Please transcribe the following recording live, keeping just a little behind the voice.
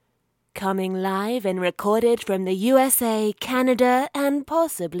Coming live and recorded from the USA, Canada, and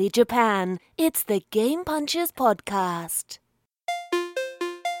possibly Japan, it's the Game Punchers Podcast.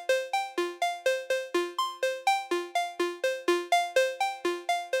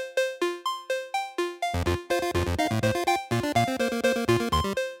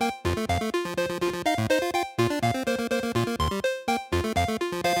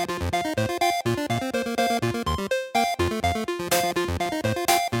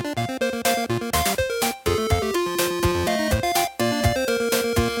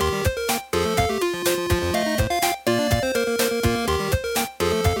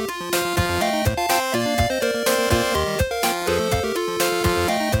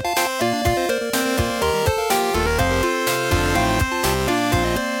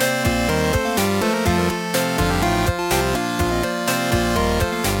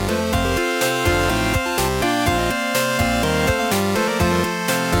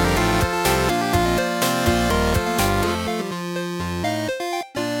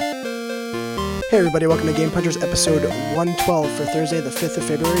 Hey everybody, welcome to Game Punchers episode 112 for Thursday, the 5th of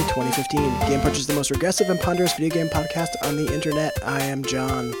February, 2015. Game Punchers is the most regressive and ponderous video game podcast on the internet. I am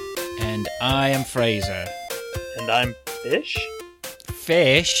John. And I am Fraser. And I'm Fish?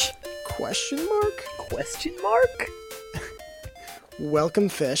 Fish? Question mark? Question mark? Welcome,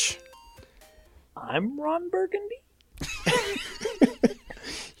 Fish. I'm Ron Burgundy?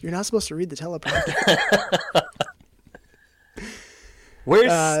 You're not supposed to read the teleprompter.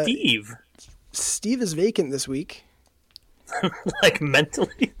 Where's Steve? Steve is vacant this week. Like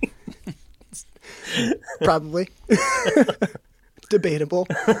mentally? Probably. Debatable.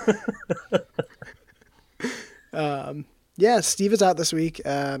 Yeah, Steve is out this week.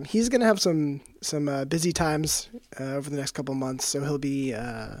 He's going to have some busy times over the next couple months, so he'll be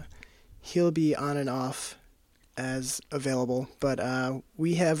on and off as available. But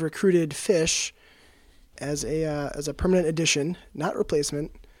we have recruited Fish as a permanent addition, not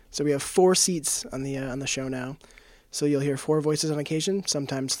replacement. So we have 4 seats on the show now. So you'll hear 4 voices on occasion,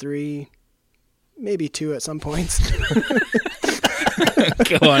 sometimes 3, maybe 2 at some points.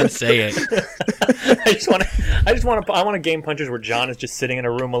 Go on, say it. I want a Game Punchers where John is just sitting in a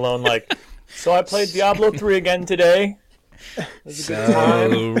room alone like, so I played Diablo 3 again today. It was a good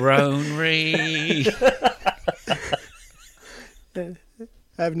time. Ronry.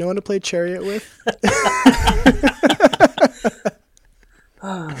 I have no one to play Chariot with.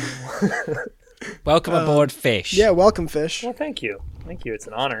 Welcome aboard, Fish. Yeah, welcome, Fish. Well, thank you. It's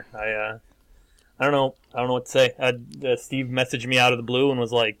an honor. I don't know what to say. Steve messaged me out of the blue and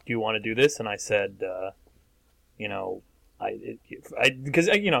was like, "Do you want to do this?" And I said, because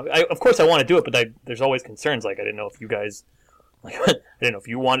of course I want to do it, but there's always concerns. Like I didn't know if you guys, I didn't know if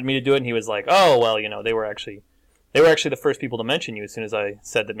you wanted me to do it. And he was like, "Oh, well, they were actually the first people to mention you as soon as I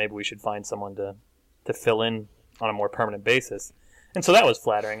said that maybe we should find someone to fill in on a more permanent basis." And so that was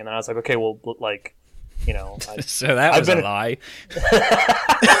flattering. And then I was like, okay, well, so that was a lie.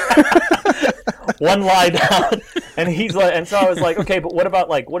 One lie down. And he's like, and so I was like, okay, but what about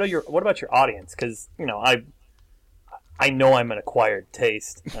what about your audience? Because I know I'm an acquired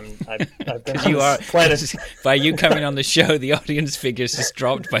taste. I've been you are planet. By you coming on the show, the audience figures has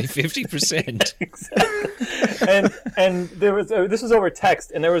dropped by 50%. Exactly. And this was over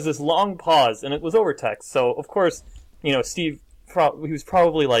text, and there was this long pause, and it was over text. So of course, Steve. He was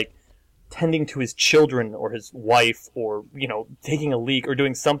probably like tending to his children or his wife or, taking a leak or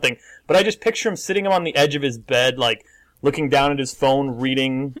doing something. But I just picture him sitting on the edge of his bed, like looking down at his phone,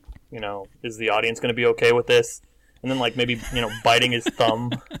 reading, is the audience going to be okay with this? And then like maybe, biting his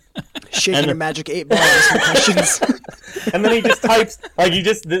thumb. Shaking a magic 8 ball and some questions. And then he just types,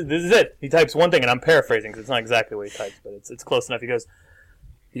 this is it. He types one thing, and I'm paraphrasing because it's not exactly what he types, but it's close enough. He goes,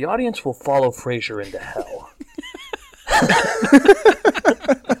 "The audience will follow Fraser into hell."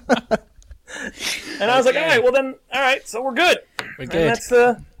 And I was like, all right, so we're good. We're good. And that's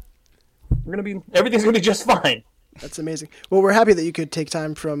everything's gonna be just fine. That's amazing. Well, we're happy that you could take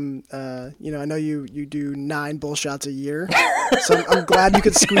time from, I know you do 9 bull shots a year, so I'm glad you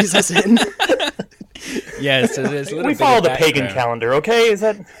could squeeze us in. Yeah, so there's a little we bit follow of the pagan background. calendar, okay? Is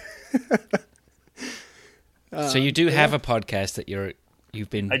that? So you do have a podcast that you've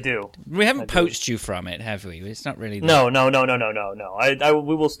been. I do. We haven't poached you from it, have we? It's not really. No. We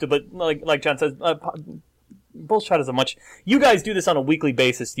will still, but like John says, Bullshot is a much. You guys do this on a weekly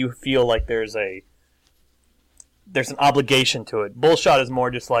basis. You feel like there's an obligation to it. Bullshot is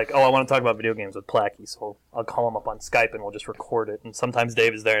more just like, I want to talk about video games with Placky, so I'll call him up on Skype and we'll just record it. And sometimes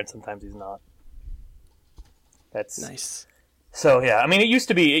Dave is there, and sometimes he's not. That's nice. So yeah, I mean, it used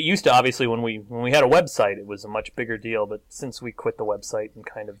to obviously when we had a website, it was a much bigger deal. But since we quit the website and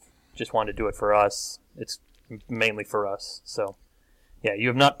kind of just wanted to do it for us. It's mainly for us. So, yeah, you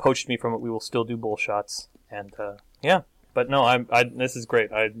have not poached me from it. We will still do bull shots. And, yeah. But no, this is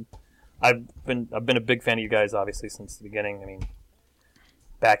great. I've been a big fan of you guys, obviously, since the beginning. I mean,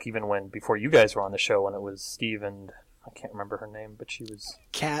 back even before you guys were on the show, when it was Steve and I can't remember her name, but she was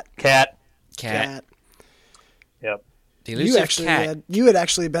Cat. Cat. Cat. Yep. The elusive cat. You had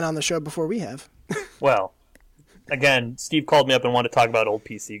actually been on the show before we have. Well, again, Steve called me up and wanted to talk about old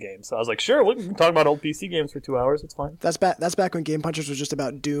PC games. So I was like, sure, we can talk about old PC games for 2 hours. It's fine. That's back when Game Punchers was just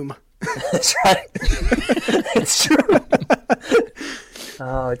about Doom. That's right. It's true.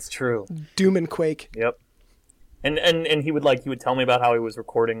 Oh, it's true. Doom and Quake. Yep. And he would tell me about how he was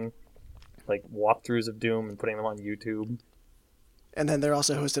recording like walkthroughs of Doom and putting them on YouTube. And then they're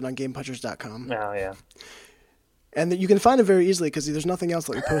also hosted on GamePunchers.com. Oh yeah. And you can find them very easily because there's nothing else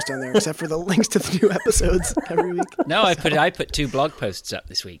that we post on there except for the links to the new episodes every week. No, I put 2 blog posts up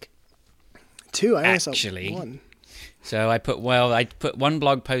this week. 2? I only Actually. saw 1. So I put 1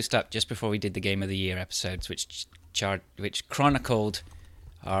 blog post up just before we did the Game of the Year episodes, which chronicled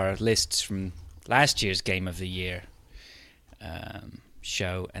our lists from last year's Game of the Year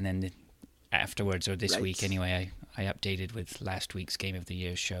show, and then afterwards, or this week anyway, I updated with last week's Game of the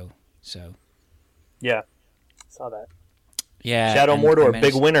Year show. So yeah, saw that. Yeah, Shadow of Mordor,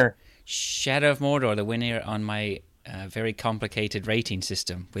 big winner. Shadow of Mordor, the winner on my very complicated rating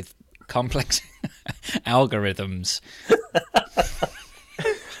system with complex algorithms.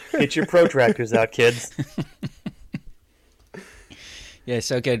 Get your protractors out, kids. Yeah,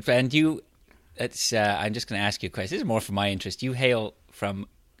 so good. And you, I'm just going to ask you a question. This is more for my interest. You hail from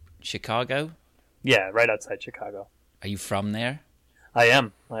Chicago? Yeah, right outside Chicago. Are you from there? I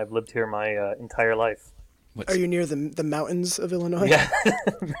am. I've lived here my entire life. Are you near the mountains of Illinois? Yeah,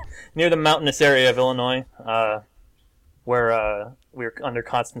 near the mountainous area of Illinois, where we're under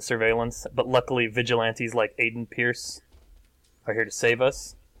constant surveillance. But luckily, vigilantes like Aiden Pierce are here to save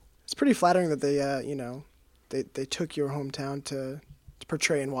us. It's pretty flattering that they took your hometown to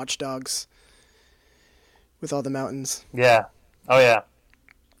portray in Watch Dogs with all the mountains. Yeah. Oh yeah.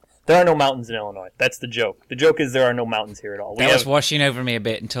 There are no mountains in Illinois. That's the joke. The joke is there are no mountains here at all. That was washing over me a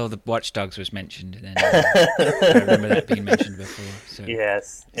bit until the Watch Dogs was mentioned. And then I remember that being mentioned before. So. I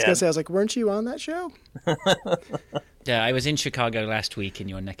Yes. was gonna say, I was like, weren't you on that show? Yeah, I was in Chicago last week in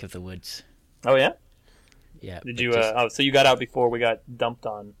your neck of the woods. Oh yeah. Yeah. Did you? So you got out before we got dumped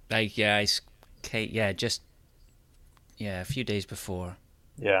on? A few days before.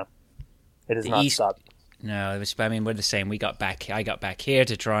 Yeah. It has not stopped. No, it was. I mean, we're the same. I got back here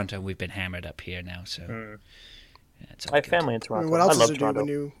to Toronto. We've been hammered up here now, so. Yeah, it's all I have good. family in Toronto. What else I love is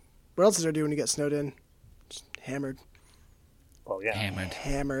Toronto. What else is there do when you get snowed in? Just hammered. Well, yeah. Hammered.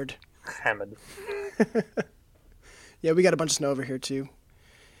 Hammered. Yeah, we got a bunch of snow over here too,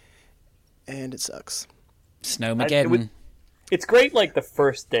 and it sucks. Snowmageddon. It's great, like, the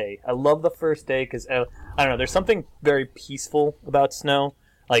first day. I love the first day because, I don't know, there's something very peaceful about snow.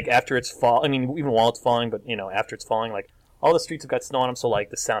 Like, after it's fall, I mean, even while it's falling, but, after it's falling, like, all the streets have got snow on them, so,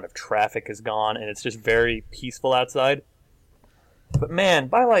 like, the sound of traffic is gone, and it's just very peaceful outside. But, man,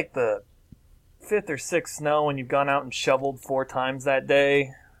 by, like, the 5th or 6th snow, when you've gone out and shoveled 4 times that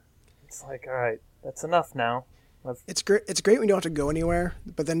day, it's like, all right, that's enough now. It's great when you don't have to go anywhere,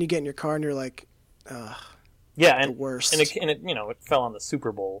 but then you get in your car and you're like, ugh. Yeah, and the worst. And it fell on the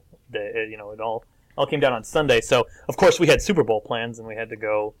Super Bowl day. It all came down on Sunday. So of course we had Super Bowl plans, and we had to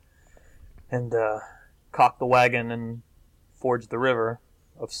go and cock the wagon and forge the river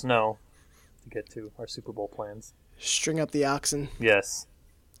of snow to get to our Super Bowl plans. String up the oxen. Yes.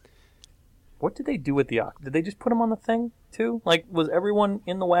 What did they do with the oxen? Did they just put them on the thing too? Like, was everyone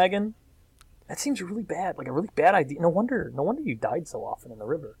in the wagon? That seems really bad. Like a really bad idea. No wonder you died so often in the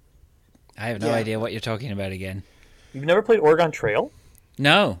river. I have no idea what you're talking about again. You've never played Oregon Trail?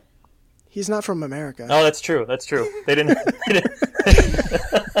 No. He's not from America. Oh, that's true. They didn't.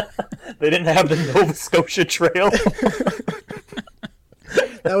 They didn't have the Nova Scotia Trail.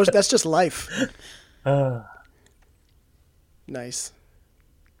 That's just life. Nice.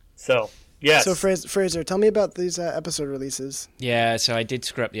 So, yes. So Fraser, tell me about these episode releases. Yeah, so I did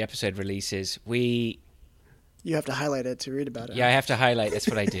screw up the episode releases. You have to highlight it to read about it. Yeah, I have to highlight. That's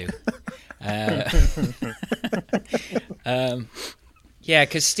what I do. Yeah,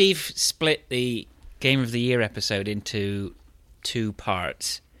 because Steve split the Game of the Year episode into 2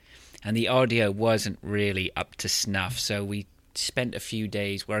 parts, and the audio wasn't really up to snuff, so we spent a few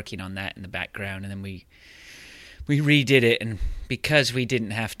days working on that in the background, and then we redid it, and because we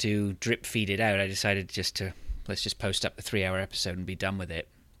didn't have to drip feed it out, I decided let's just post up the 3-hour episode and be done with it.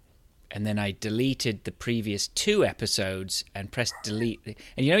 and then I deleted the previous 2 episodes and pressed delete.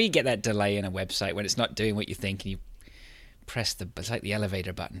 And you get that delay in a website when it's not doing what you think, and you press it's like the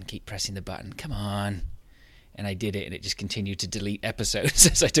elevator button, keep pressing the button, come on. And I did it, and it just continued to delete episodes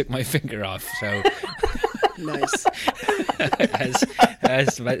as I took my finger off. So Nice.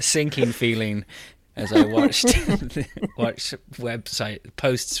 as that sinking feeling as I watched website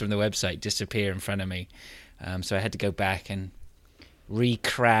posts from the website disappear in front of me. So I had to go back and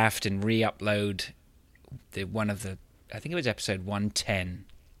recraft and re-upload I think it was episode 110,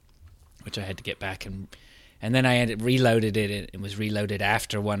 which I had to get back and then I had reloaded it. It was reloaded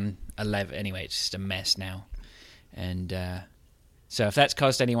after 111. Anyway, it's just a mess now. And so if that's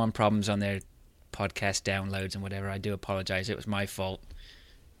caused anyone problems on their podcast downloads and whatever, I do apologize. It was my fault.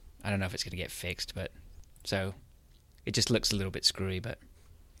 I don't know if it's going to get fixed, but so it just looks a little bit screwy. But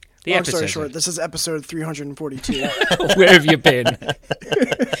the Long story short, this is episode 342. Where have you been?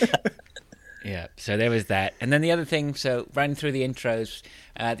 Yeah, so there was that. And then the other thing, so running through the intros,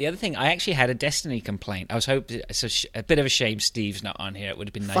 the other thing, I actually had a Destiny complaint. I was hoping, it's a bit of a shame Steve's not on here. It would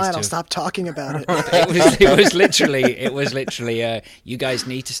have been nice Fine, to I'll stop talking about it. It was literally, you guys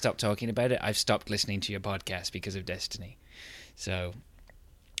need to stop talking about it. I've stopped listening to your podcast because of Destiny. So,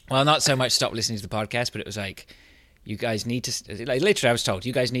 well, not so much stop listening to the podcast, but it was like, you guys need to, literally I was told,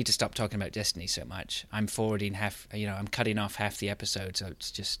 you guys need to stop talking about Destiny so much. I'm forwarding I'm cutting off half the episode, so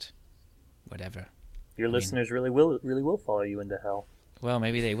it's just whatever. Your listeners really will follow you into hell. Well,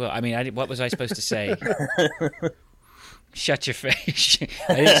 maybe they will. I mean, what was I supposed to say? Shut your face.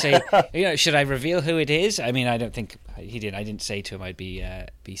 I didn't say, should I reveal who it is? I mean, I don't think he did. I didn't say to him I'd be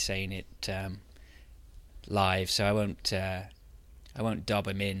saying it live, so I won't dob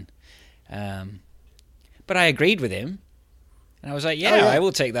him in. But I agreed with him, and I was like, yeah. I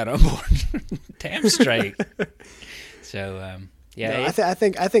will take that on board. Damn straight. So, yeah. No, I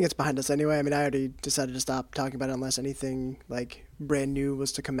think it's behind us anyway. I mean, I already decided to stop talking about it unless anything like brand new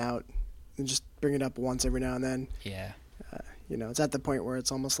was to come out, and just bring it up once every now and then. Yeah. It's at the point where it's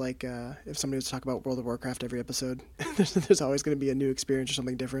almost like if somebody was to talk about World of Warcraft every episode, there's always going to be a new experience or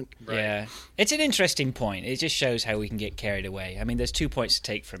something different. Right. Yeah. It's an interesting point. It just shows how we can get carried away. I mean, there's 2 points to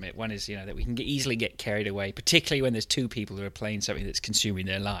take from it. One is, that we can easily get carried away, particularly when there's 2 people who are playing something that's consuming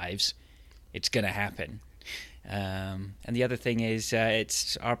their lives. It's going to happen. And the other thing is,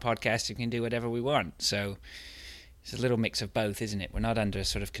 it's our podcast. We can do whatever we want. So it's a little mix of both, isn't it? We're not under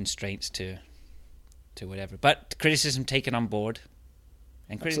sort of constraints to whatever. But criticism taken on board.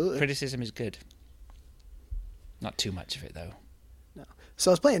 And criticism is good. Not too much of it, though. No.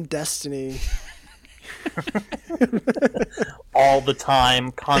 So I was playing Destiny. All the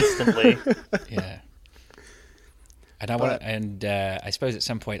time, constantly. Yeah. And I suppose at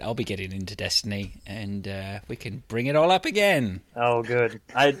some point I'll be getting into Destiny, and we can bring it all up again. Oh, good.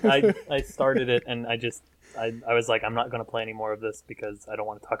 I started it, and I was like, I'm not going to play any more of this because I don't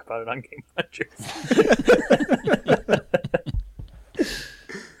want to talk about it on Game Punchers.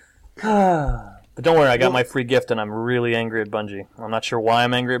 But don't worry, I got my free gift, and I'm really angry at Bungie. I'm not sure why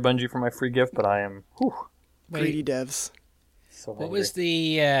I'm angry at Bungie for my free gift, but I am. Greedy devs. So what angry. was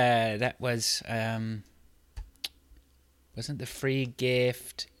the that was wasn't the free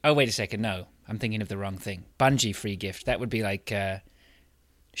gift? Oh, wait a second, no, I'm thinking of the wrong thing. Bungie free gift. That would be like a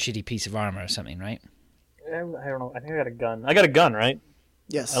shitty piece of armor or something, right? I don't know. I think I got a gun. I got a gun, right?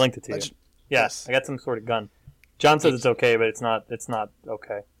 Yes. I linked it to you. Yes, I got some sort of gun. John says it's okay, but it's not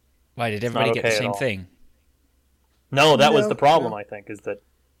okay. Why did everybody get the same thing? No, that was the problem. I think is that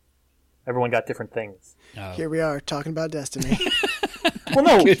everyone got different things. Oh. Here we are talking about Destiny. Well,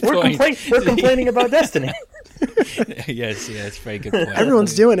 no, we're complaining about Destiny. Yes, very good point.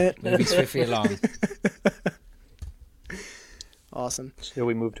 Everyone's doing it. Moving swiftly along. Awesome. Shall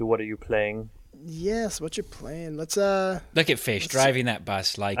we move to what are you playing? Yes, what you playing? Let's look at Fish driving that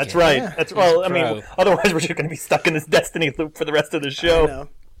bus like That's it. right. Yeah. That's well. I mean, otherwise we're just going to be stuck in this Destiny loop for the rest of the show. I know.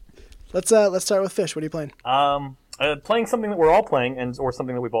 Let's start with Fish. What are you playing? Playing something that we're all playing, or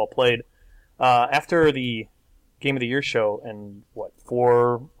something that we've all played. After the Game of the Year show, and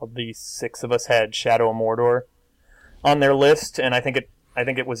 4 of the 6 of us had Shadow of Mordor on their list, and I think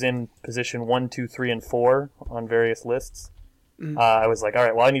it was in position 1, 2, 3, and 4 on various lists. I was like, all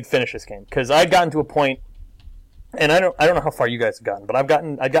right, well, I need to finish this game because I'd gotten to a point, and I don't know how far you guys have gotten, but I'd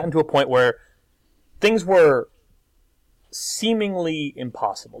gotten to a point where things were seemingly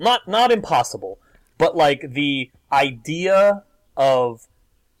impossible. Not impossible, but like the idea of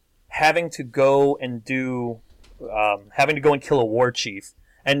having to go and kill a war chief,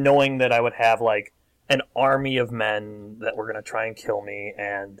 and knowing that I would have like an army of men that were going to try and kill me,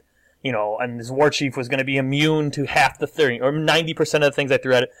 and and this war chief was going to be immune to half the 30 or 90% of the things I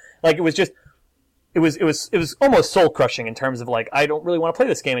threw at it. Like, it was just, it was almost soul crushing in terms of like, I don't really want to play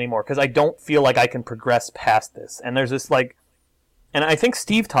this game anymore because I don't feel like I can progress past this. And there's this like, and I think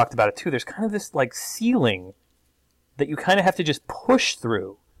Steve talked about it too. There's kind of this like ceiling that you kind of have to just push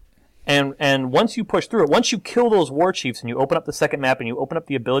through. And once you push through it, once you kill those war chiefs and you open up the second map and you open up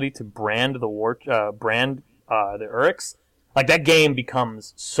the ability to brand the Uruks, like that game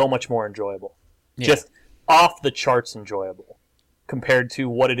becomes so much more enjoyable. Yeah. Just off the charts enjoyable compared to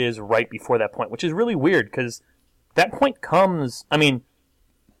what it is right before that point, which is really weird because that point comes, I mean,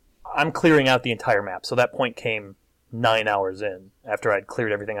 I'm clearing out the entire map, so that point came 9 hours in after I'd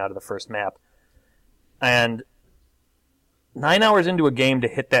cleared everything out of the first map. And 9 hours into a game to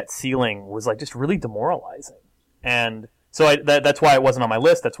hit that ceiling was like just really demoralizing. And so that's why it wasn't on my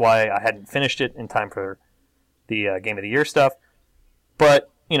list. That's why I hadn't finished it in time for the Game of the Year stuff. But,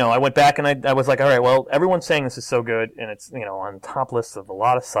 I went back and I was like, all right, well, everyone's saying this is so good, and it's, on top lists of a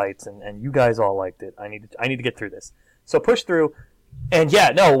lot of sites, and you guys all liked it. I need to get through this. So push through. And yeah,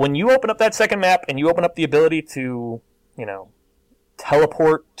 no, when you open up that second map and you open up the ability to,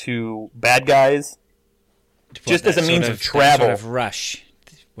 teleport to bad guys, just as a means of travel. Sort of rush.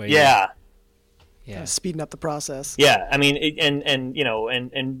 Yeah. Kind of speeding up the process. Yeah, I mean,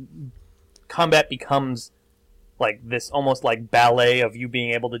 and combat becomes like this almost like ballet of you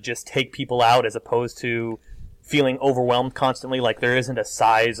being able to just take people out as opposed to feeling overwhelmed constantly. Like there isn't a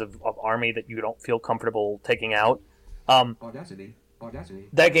size of army that you don't feel comfortable taking out. Audacity.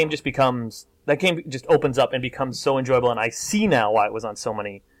 That game just opens up and becomes so enjoyable, and I see now why it was on so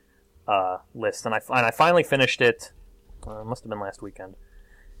many list, and I finally finished it. It must have been last weekend.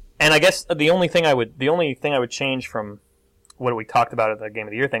 And I guess the only thing I would change from what we talked about at the Game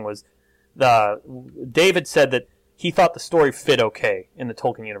of the Year thing was David said that he thought the story fit okay in the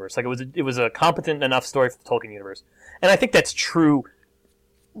Tolkien universe. Like it was a competent enough story for the Tolkien universe, and I think that's true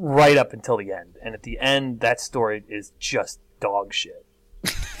right up until the end. And at the end, that story is just dog shit.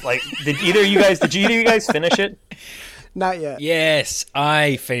 Like, did either of you guys finish it? Not yet. Yes,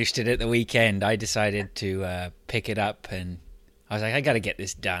 I finished it at the weekend. I decided to pick it up, and I was like, I got to get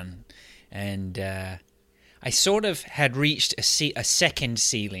this done. And I sort of had reached a second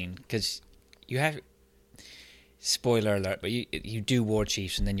ceiling, because you have, spoiler alert, but you do War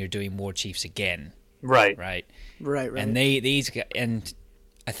Chiefs, and then you're doing War Chiefs again. Right. And and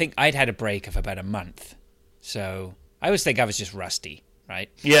I think I'd had a break of about a month, so I always think I was just rusty. Right.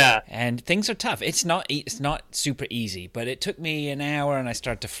 Yeah. And things are tough. It's not super easy, but it took me an hour, and I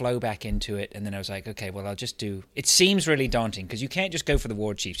started to flow back into it. And then I was like, okay, well, I'll just do. It seems really daunting because you can't just go for the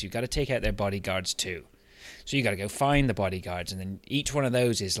war chiefs. You've got to take out their bodyguards too. So you got to go find the bodyguards, and then each one of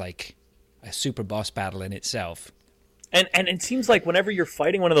those is like a super boss battle in itself. And it seems like whenever you're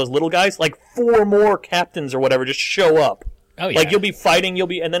fighting one of those little guys, like 4 more captains or whatever just show up. Oh yeah. Like you'll be fighting,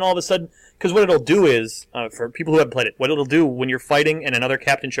 and then all of a sudden. Because what it'll do is, for people who haven't played it, what it'll do when you're fighting and another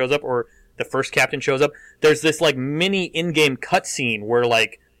captain shows up, or the first captain shows up, there's this like mini in-game cutscene where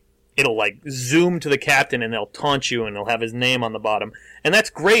like it'll like zoom to the captain and they'll taunt you and they'll have his name on the bottom, and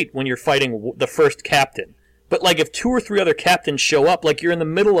that's great when you're fighting the first captain. But like if 2 or 3 other captains show up, like you're in the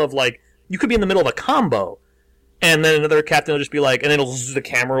middle of like you could be in the middle of a combo, and then another captain will just be like, and the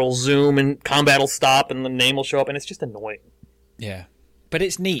camera will zoom and combat will stop and the name will show up, and it's just annoying. Yeah, but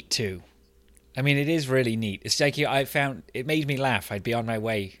it's neat too. I mean, it is really neat. It's like I found it made me laugh. I'd be on my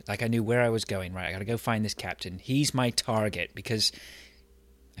way, like I knew where I was going. Right, I got to go find this captain. He's my target because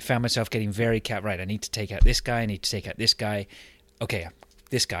I found myself getting very right. I need to take out this guy. I need to take out this guy. Okay,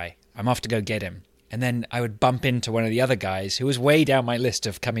 this guy. I'm off to go get him. And then I would bump into one of the other guys who was way down my list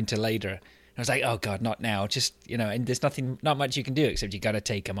of coming to later. I was like, oh god, not now. Just and there's not much you can do except you got to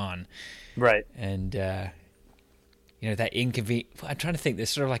take him on. Right. And. That inconvenient. I'm trying to think. There's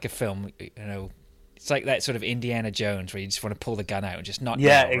sort of like a film. It's like that sort of Indiana Jones where you just want to pull the gun out and just not.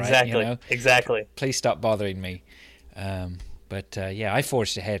 Yeah, now, exactly. Right? Exactly. Please stop bothering me. But I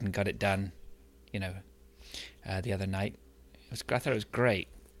forged ahead and got it done. The other night. I thought it was great.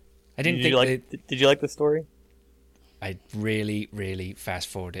 I didn't think. Did you like the story? I really, really fast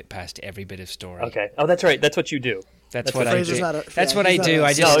forward it past every bit of story. Okay. Oh, that's right. That's what you do. That's what I do. That's what I do.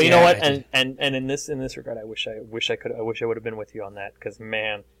 I just. No, you know what? And in this regard, I wish I would have been with you on that, because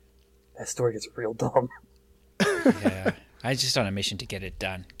man, that story gets real dumb. Yeah, I was just on a mission to get it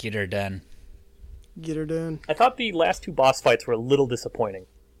done. Get her done. I thought the last 2 boss fights were a little disappointing.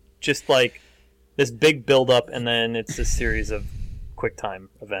 Just like this big build up, and then it's a series of quick time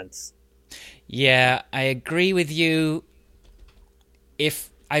events. Yeah, I agree with you.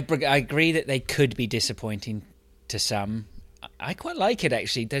 I agree that they could be disappointing to some, I quite like it,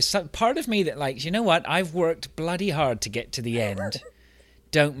 actually. There's some part of me that likes, you know what? I've worked bloody hard to get to the end.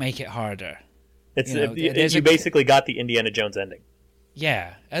 Don't make it harder. You basically got the Indiana Jones ending.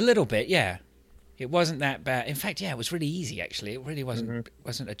 Yeah, a little bit, yeah. It wasn't that bad. In fact, yeah, it was really easy, actually. It really wasn't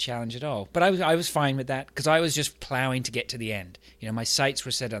a challenge at all. But I was fine with that, because I was just plowing to get to the end. My sights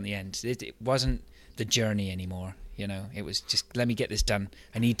were set on the end. It wasn't the journey anymore, It was just, let me get this done.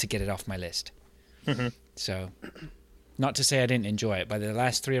 I need to get it off my list. So, not to say I didn't enjoy it. By the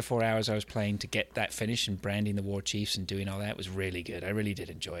last 3 or 4 hours I was playing to get that finish and branding the war chiefs and doing all that was really good. I really did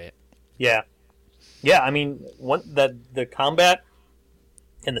enjoy it. Yeah. Yeah, I mean, the combat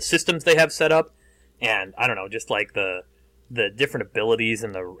and the systems they have set up, and I don't know, just like the different abilities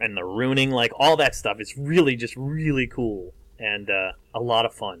and the runing, like all that stuff is really just really cool and a lot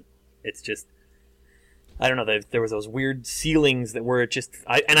of fun. It's just, I don't know, there was those weird ceilings that were just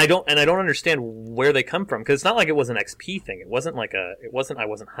I don't understand where they come from, because it's not like it was an XP thing. I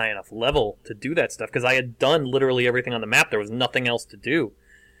wasn't high enough level to do that stuff, because I had done literally everything on the map. There was nothing else to do.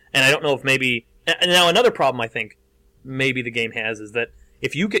 And I don't know if maybe, and now another problem I think maybe the game has is that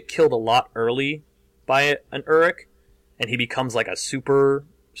if you get killed a lot early by an Uruk, and he becomes like a super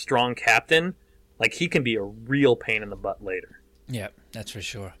strong captain, like he can be a real pain in the butt later. Yeah, that's for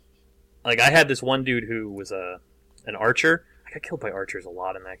sure. Like I had this one dude who was an archer. I got killed by archers a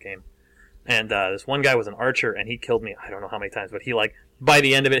lot in that game. And this one guy was an archer, and he killed me I don't know how many times, but he by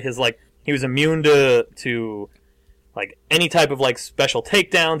the end of it, he was immune to like any type of like special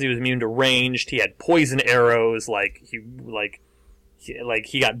takedowns. He was immune to ranged. He had poison arrows.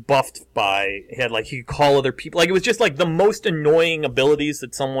 He got buffed by, he could call other people. Like, it was just like the most annoying abilities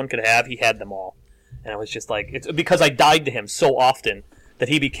that someone could have. He had them all. And I was just like, it's because I died to him so often that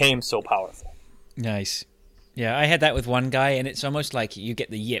he became so powerful. Nice. Yeah, I had that with one guy, and it's almost like you get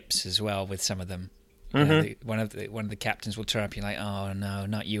the yips as well with some of them. One of the captains will turn up, you're like, oh no,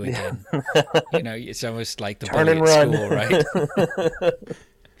 not you again. It's almost like the turn bully and at run. School, right?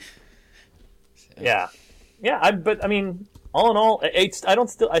 Yeah. But I mean, all in all, I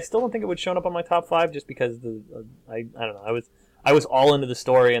still don't think it would shown up on my top 5, just because I don't know, I was all into the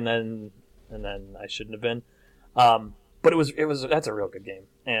story, and then I shouldn't have been. But that's a real good game,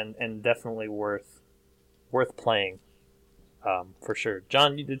 and definitely worth playing, for sure.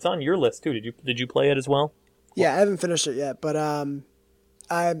 John, it's on your list too. Did you play it as well? Yeah, I haven't finished it yet, but I'm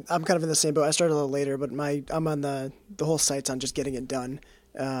kind of in the same boat. I started a little later, but I'm on the whole site's on just getting it done.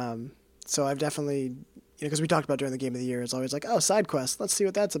 So I've definitely, because we talked about during the game of the year, it's always like, oh, side quest, let's see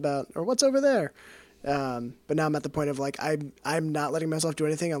what that's about, or what's over there. But now I'm at the point of like I'm not letting myself do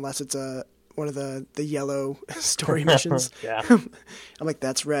anything unless it's one of the yellow story missions. Yeah. I'm like,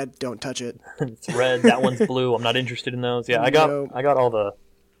 that's red, don't touch it. It's red, that one's blue. I'm not interested in those. Yeah, I got all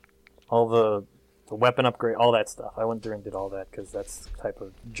the weapon upgrade, all that stuff. I went through and did all that because that's the type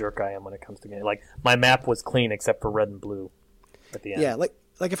of jerk I am when it comes to game. Like, my map was clean except for red and blue at the end. Yeah, like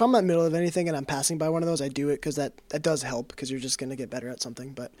if I'm in the middle of anything and I'm passing by one of those, I do it because that does help, because you're just going to get better at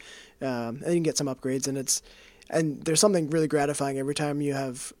something. But and you can get some upgrades, and there's something really gratifying every time you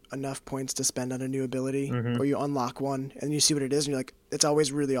have enough points to spend on a new ability, or you unlock one and you see what it is and you're like, it's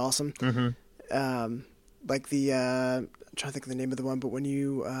always really awesome. Like I'm trying to think of the name of the one, but when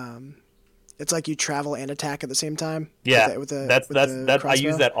you it's like you travel and attack at the same time. Yeah, I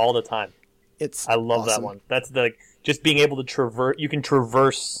use that all the time. I love awesome. That one. That's just being able to traverse. You can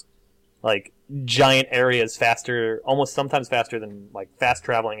traverse like giant areas faster, almost sometimes faster than like fast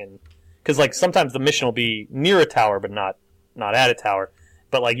traveling, and because like sometimes the mission will be near a tower but not at a tower,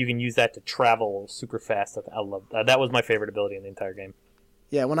 but like you can use that to travel super fast. I love that. That was my favorite ability in the entire game.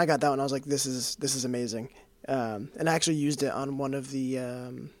 Yeah, when I got that one, I was like, this is amazing, and I actually used it on one of the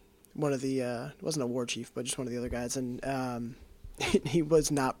it wasn't a war chief, but just one of the other guys, and he was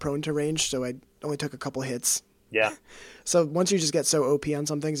not prone to range, so I only took a couple hits. Yeah. So once you just get so OP on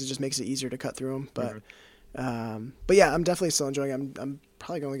some things, it just makes it easier to cut through them. But yeah, I'm definitely still enjoying it. I'm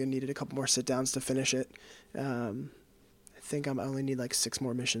probably only going to need a couple more sit downs to finish it. I think I only need like 6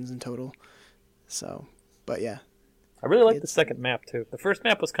 more missions in total. So, but yeah. I really like the second map too. The first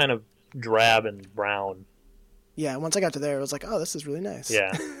map was kind of drab and brown. Yeah, once I got to there, I was like, oh, this is really nice.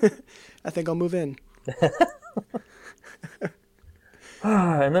 Yeah. I think I'll move in.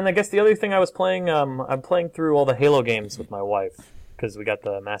 And then I guess the other thing I was playing, I'm playing through all the Halo games with my wife, because we got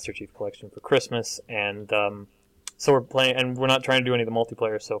the Master Chief Collection for Christmas, and so we're playing, and we're not trying to do any of the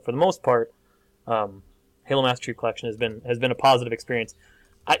multiplayer. So for the most part, Halo Master Chief Collection has been a positive experience.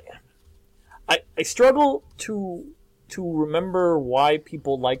 I struggle to remember why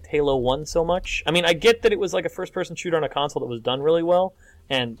people liked Halo 1 so much. I mean, I get that it was like a first-person shooter on a console that was done really well,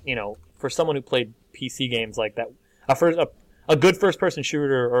 and for someone who played PC games like that, a good first-person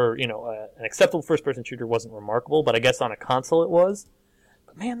shooter, or an acceptable first-person shooter wasn't remarkable, but I guess on a console it was.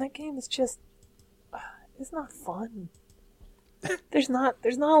 But man, that game is just it's not fun. There's not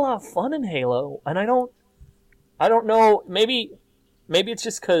a lot of fun in Halo, and I don't know. Maybe it's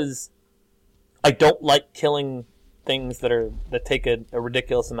just because I don't like killing things that take a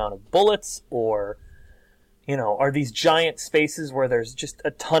ridiculous amount of bullets, or are these giant spaces where there's just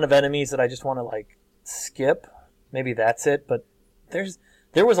a ton of enemies that I just want to like skip. Maybe that's it, but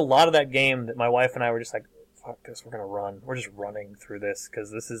there was a lot of that game that my wife and I were just like, fuck this, we're gonna run. We're just running through this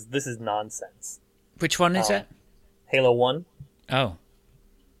because this is nonsense. Which one is it? Halo 1. Oh.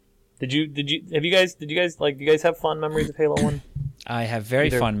 Do you guys have fond memories of Halo 1? I have very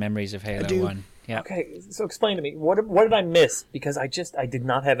fond memories of Halo 1. Yeah. Okay, so explain to me, what did I miss? Because I did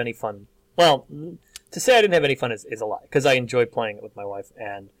not have any fun. Well, to say I didn't have any fun is a lie, because I enjoyed playing it with my wife,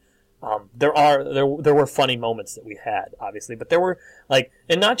 and there were funny moments that we had, obviously, but there were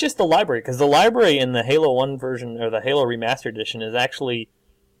and not just the library, because the library in the Halo 1 version or the Halo Remastered Edition is actually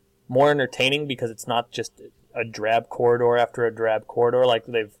more entertaining because it's not just a drab corridor after a drab corridor. Like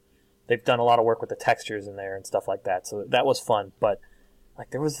they've done a lot of work with the textures in there and stuff like that, so that was fun. But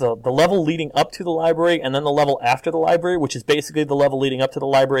there was the level leading up to the library, and then the level after the library, which is basically the level leading up to the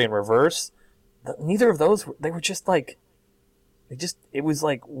library in reverse. Neither of those, they were just it was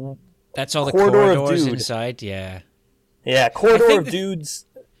like that's all the corridor corridors inside. Yeah, corridor of dudes,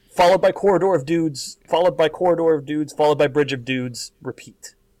 followed by corridor of dudes, followed by corridor of dudes, followed by bridge of dudes.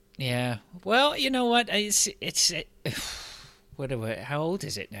 Repeat. Yeah. Well, you know what? It's how old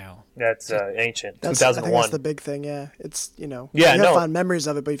is it now? That's ancient. 2001. I think that's the big thing. Yeah, it's you have fond memories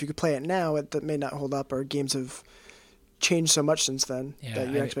of it, but if you could play it now, it may not hold up. Or games have changed so much since then that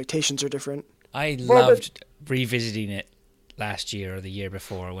your expectations are different. I loved revisiting it last year or the year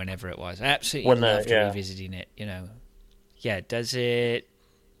before, or whenever it was. I absolutely loved revisiting it. Does it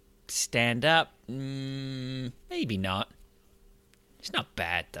stand up? Maybe not. It's not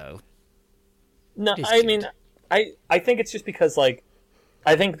bad though. No, I mean, I think it's just because I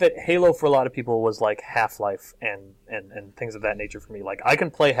think that Halo for a lot of people was like Half-Life and things of that nature for me. Like I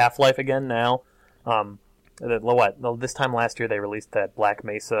can play Half-Life again now. This time last year they released that Black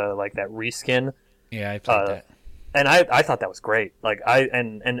Mesa, that reskin. Yeah, I played that. And I thought that was great.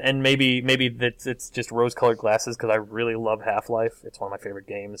 And maybe it's just rose-colored glasses because I really love Half-Life. It's one of my favorite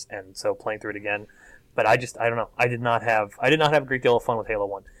games, and so playing through it again. But I don't know. I did not have a great deal of fun with Halo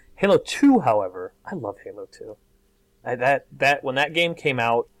 1. Halo 2, however, I love Halo 2. When that game came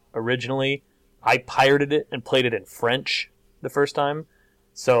out originally, I pirated it and played it in French the first time.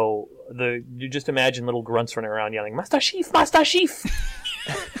 So you just imagine little grunts running around yelling "Master Chief, Master Chief."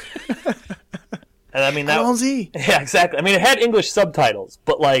 And I mean yeah, exactly. I mean, it had English subtitles,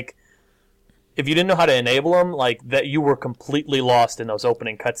 but if you didn't know how to enable them, that, you were completely lost in those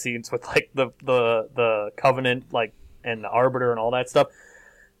opening cutscenes with the Covenant and the Arbiter and all that stuff.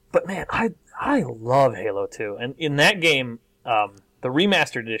 But man, I love Halo 2, and in that game, the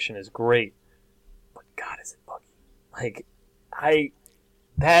remastered edition is great. But God, is it buggy?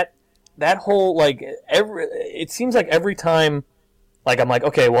 That whole it seems like every time. I'm like,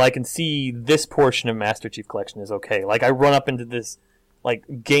 okay, well, I can see this portion of Master Chief Collection is okay. I run up into this,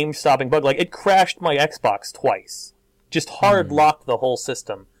 game-stopping bug. It crashed my Xbox twice. Just hard-locked the whole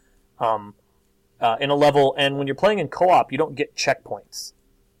system in a level. And when you're playing in co-op, you don't get checkpoints.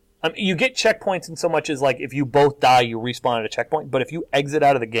 You get checkpoints in so much as, if you both die, you respawn at a checkpoint. But if you exit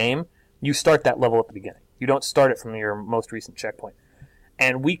out of the game, you start that level at the beginning. You don't start it from your most recent checkpoint.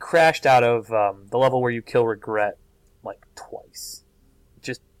 And we crashed out of the level where you kill Regret, twice.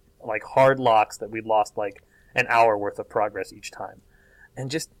 Just hard locks that we'd lost an hour worth of progress each time,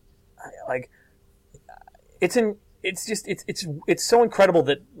 and just it's so incredible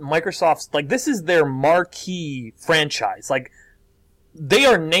that Microsoft's this is their marquee franchise. They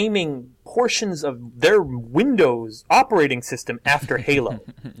are naming portions of their Windows operating system after Halo.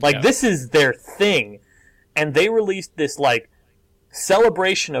 This is their thing, and they released this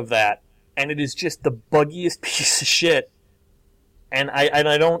celebration of that, and it is just the buggiest piece of shit. And I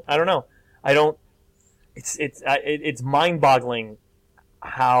don't know. It's mind-boggling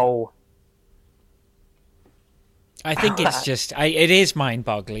how. I think it's just it is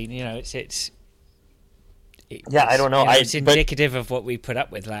mind-boggling. It's I don't know. It's indicative of what we put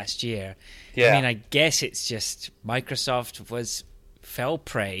up with last year. Yeah. I mean, I guess it's just Microsoft fell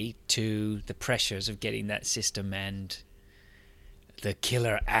prey to the pressures of getting that system and the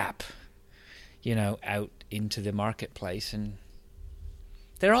killer app, out into the marketplace, and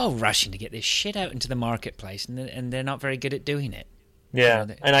they're all rushing to get this shit out into the marketplace, and they're not very good at doing it. Yeah,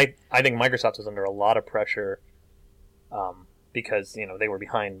 and I think Microsoft is under a lot of pressure because they were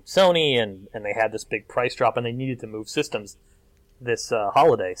behind Sony and they had this big price drop and they needed to move systems this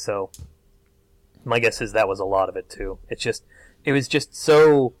holiday. So my guess is that was a lot of it too. It was just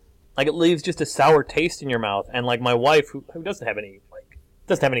so like it leaves just a sour taste in your mouth. And like my wife, who doesn't have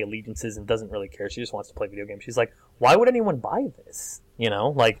any allegiances and doesn't really care, she just wants to play video games. She's like, why would anyone buy this?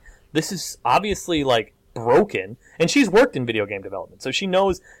 Like this is obviously like broken, and she's worked in video game development, so she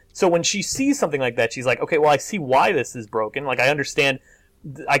knows. So when she sees something like that, she's like, okay, well, I see why this is broken. Like I understand,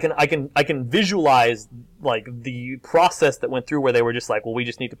 I can visualize like the process that went through where they were just like, well, we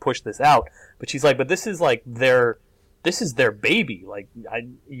just need to push this out. But she's like, but this is like their baby. Like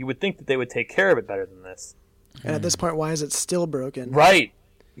you would think that they would take care of it better than this. And at this point, why is it still broken? Right.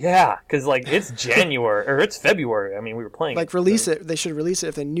 Yeah, because like it's January or it's February. I mean, we were playing. Like release it. They should release it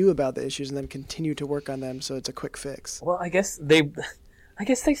if they knew about the issues and then continue to work on them, so it's a quick fix. Well, I guess they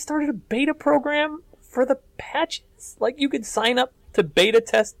started a beta program for the patches. Like you could sign up to beta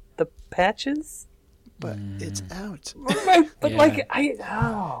test the patches, but it's out. But Yeah.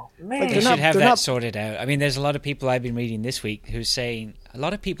 oh man, They They're should not- have they're that not- sorted out. I mean, there's a lot of people I've been reading this week who's saying a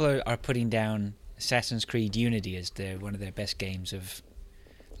lot of people are putting down Assassin's Creed Unity as one of their best games of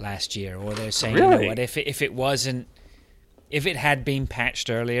last year, or they're saying, Really? you know what, if it had been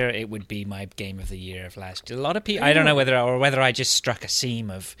patched earlier, it would be my game of the year of last year. A lot of people, I don't know whether I just struck a seam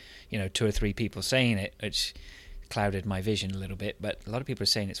of 2 or 3 people saying it, which clouded my vision a little bit. But a lot of people are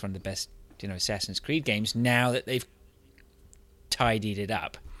saying it's one of the best, Assassin's Creed games now that they've tidied it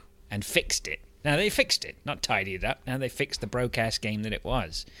up and fixed it. Now they fixed it, not tidied it up. Now they fixed the broadcast game that it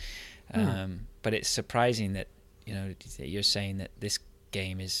was. But it's surprising that that you're saying that this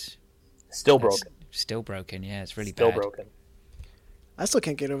game is still broken. Still broken, yeah. It's really Still bad. broken. I still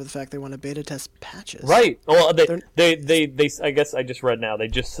can't get over the fact they want to beta test patches. Right. Well, They're- they I guess I just read now they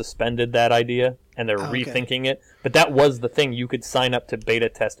just suspended that idea and they're okay. rethinking it. But that was the thing. You could sign up to beta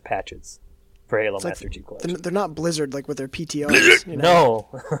test patches for Halo It's like Master Chief Collection. they're not Blizzard like with their PTRs. No.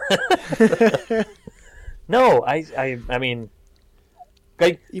 No, I mean,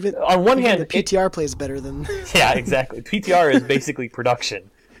 like, Even on one even hand, the PTR plays better than. yeah, exactly. PTR is basically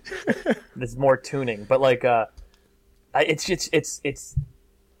production. There's more tuning, but like, it's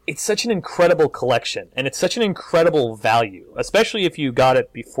such an incredible collection, and it's such an incredible value, especially if you got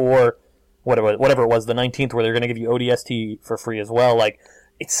it before whatever it was, the 19th, where they're going to give you ODST for free as well. Like,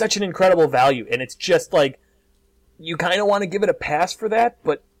 it's such an incredible value, and it's just like you kind of want to give it a pass for that,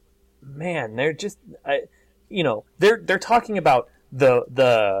 but man, they're just, they're talking about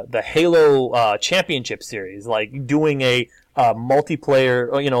the Halo Championship Series, like doing a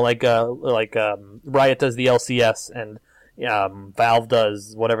multiplayer, like Riot does the LCS and Valve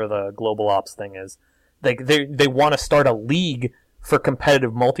does whatever the global ops thing is. They want to start a league for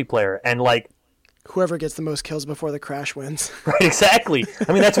competitive multiplayer, and like Whoever gets the most kills before the crash wins. right, exactly.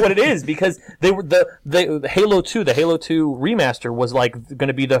 I mean, that's what it is, because they were the Halo 2 remaster was like going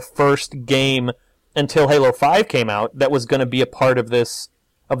to be the first game until Halo 5 came out that was going to be a part of this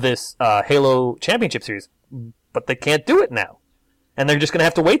Halo Championship Series, but they can't do it now, and they're just going to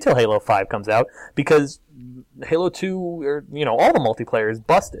have to wait till Halo 5 comes out because Halo 2 or all the multiplayer is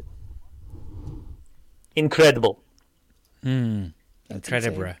busted. Incredible.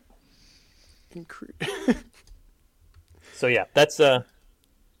 Incredible. So yeah, that's it.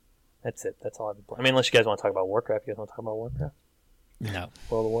 That's all I've been playing. I mean, unless you guys want to talk about Warcraft. You guys want to talk about Warcraft? No.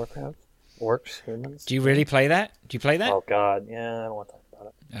 World of Warcraft? Orcs, humans? Do you really play that? Do you play that? Oh god, yeah, I don't want to talk about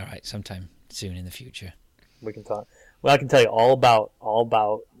it. All right, sometime soon in the future. We can talk. Well, I can tell you all about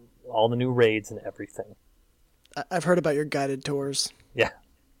all the new raids and everything. I've heard about your guided tours. Yeah.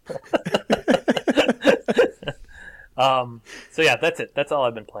 So yeah, that's it. That's all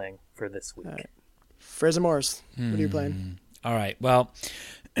I've been playing for this week. Right. Fraser Morris, what are you playing? All right, well,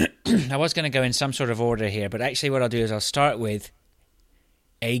 I was going to go in some sort of order here, but actually what I'll do is I'll start with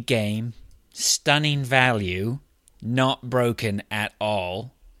a game, stunning value, not broken at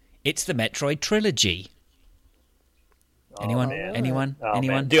all. It's the Metroid Trilogy. Anyone? man. Anyone? Oh,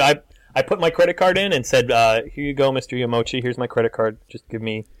 Anyone? man. Dude, I put my credit card in and said, "Here you go, Mr. Yamochi. Here's my credit card. Just give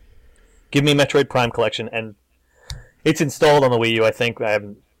me Metroid Prime Collection." And it's installed on the Wii U. I think I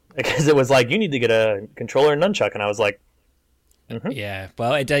haven't, because it was like, you need to get a controller and nunchuck, and I was like, Yeah,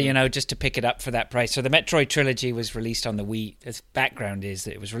 well, just to pick it up for that price. So the Metroid Trilogy was released on the Wii. The background is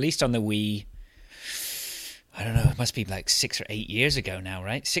that it was released on the Wii. I don't know. It must be like 6 or 8 years ago now,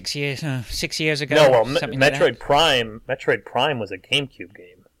 right? 6 years. 6 years ago. no, well, something like Metroid that. Metroid Prime was a GameCube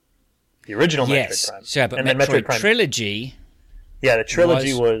game. The original Yes. Metroid Prime. So, but And then Metroid Prime. Trilogy Yeah, the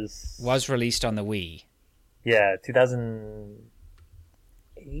trilogy was was released on the Wii. yeah,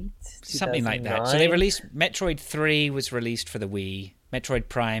 2008 2008, something like that. So they released Metroid 3 was released for the Wii. Metroid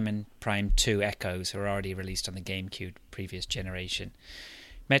Prime and Prime 2 Echoes were already released on the GameCube previous generation.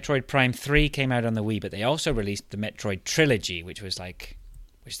 Metroid Prime 3 came out on the Wii, but they also released the Metroid Trilogy, which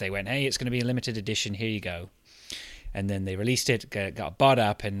they went, hey, it's going to be a limited edition, here you go. And then they released it, got bought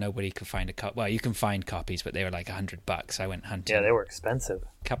up, and nobody could find a copy. Well, you can find copies, but they were like $100. I went hunting. Yeah, they were expensive.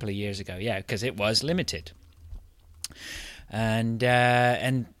 A couple of years ago, yeah, because it was limited.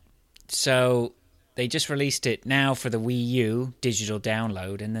 And so they just released it now for the Wii U digital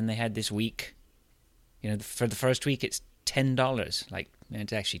download, and then they had this week, for the first week it's $10. Like,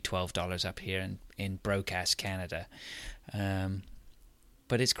 it's actually $12 up here in Broadcast Canada.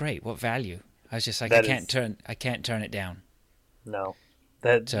 But it's great. What value? I was just like, I can't turn it down. No.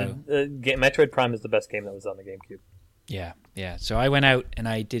 Metroid Prime is the best game that was on the GameCube. Yeah. So I went out and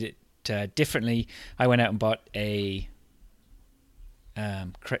I did it differently. I went out and bought a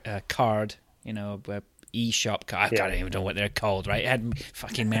card, a eShop card. I don't even know what they're called, right? It had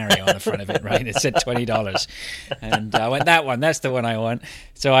fucking Mario on the front of it, right? It said $20. And I went, that one, that's the one I want.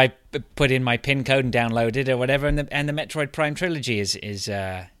 So I put in my PIN code and downloaded it or whatever, and the Metroid Prime Trilogy is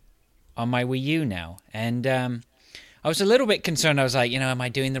on my Wii U now. And I was a little bit concerned. I was like, am I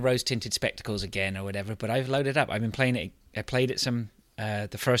doing the rose-tinted spectacles again or whatever? But I've loaded up. I've been playing it. I played it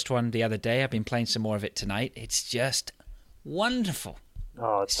the first one the other day. I've been playing some more of it tonight. It's just wonderful.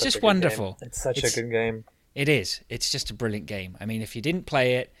 Oh, it's just wonderful. Game. It's such a good game. It is. It's just a brilliant game. I mean, if you didn't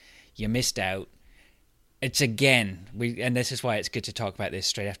play it, you missed out. It's again, and this is why it's good to talk about this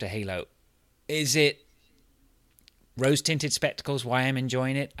straight after Halo. Is it rose-tinted spectacles why I'm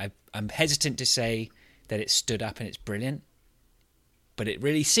enjoying it? I'm hesitant to say that it stood up and it's brilliant, but it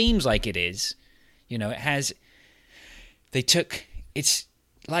really seems like it is. It has... It's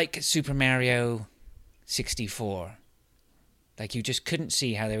like Super Mario 64. Like, you just couldn't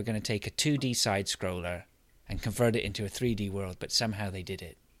see how they were going to take a 2D side-scroller and convert it into a 3D world, but somehow they did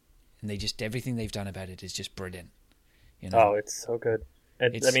it. And everything they've done about it is just brilliant. Oh, it's so good.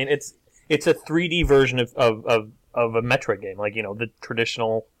 It's a 3D version of a Metroid game, like, the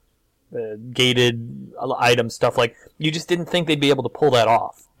traditional gated item stuff. Like, you just didn't think they'd be able to pull that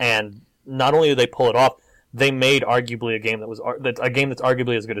off. And not only did they pull it off, they made arguably a game that's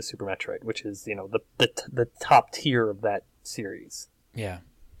arguably as good as Super Metroid, which is the top tier of that series. Yeah,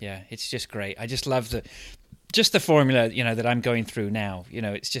 it's just great. I just love the formula that I'm going through now.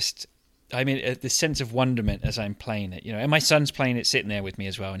 It's just, I mean, the sense of wonderment as I'm playing it. And my son's playing it, sitting there with me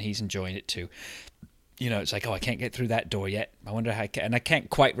as well, and he's enjoying it too. It's like, oh, I can't get through that door yet. I wonder how I can. And I can't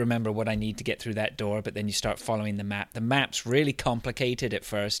quite remember what I need to get through that door, but then you start following the map. The map's really complicated at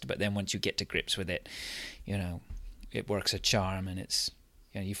first, but then once you get to grips with it, it works a charm, and it's,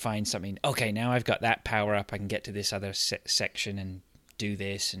 you find something, okay, now I've got that power up, I can get to this other section and do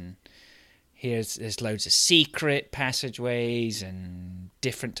this, and there's loads of secret passageways and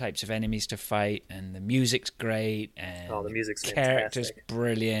different types of enemies to fight, and the music's great, and the music's character's fantastic.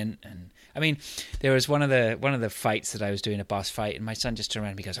 Brilliant. And I mean, there was one of the fights that I was doing, a boss fight, and my son just turned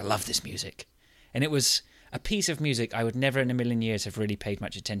around and he goes, I love this music. And it was a piece of music I would never in a million years have really paid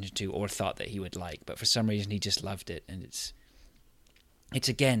much attention to or thought that he would like, but for some reason he just loved it. And it's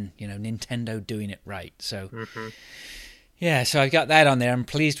again, Nintendo doing it right. So yeah, so I got that on there. I'm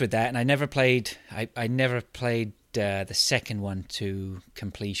pleased with that. And I never played the second one to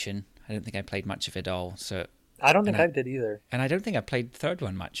completion. I don't think I played much of it all. So I don't think I did either. And I don't think I played the third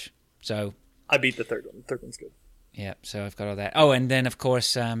one much. So I beat the third one. The third one's good. Yeah, so I've got all that. Oh, and then of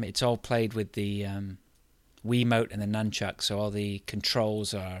course it's all played with the Wiimote and the nunchuck, so all the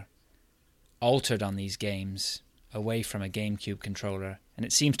controls are altered on these games away from a GameCube controller, and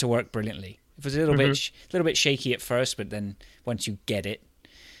it seems to work brilliantly. It was a little bit shaky at first, but then once you get it,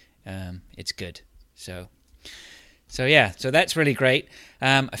 it's good. So yeah, so that's really great.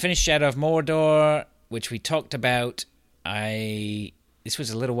 I finished Shadow of Mordor, which we talked about. This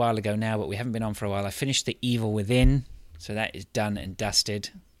was a little while ago now, but we haven't been on for a while. I finished The Evil Within, so that is done and dusted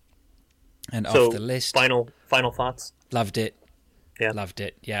and off the list. Final thoughts? Loved it. Yeah. Loved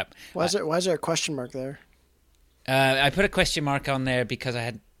it, yep. Why is there a question mark there? I put a question mark on there because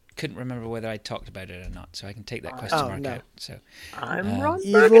I couldn't remember whether I talked about it or not, so I can take that question mark out. So I'm Ron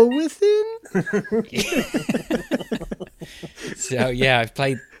Evil Within? So yeah, I've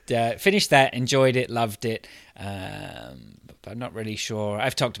played, finished that, enjoyed it, loved it. I'm not really sure.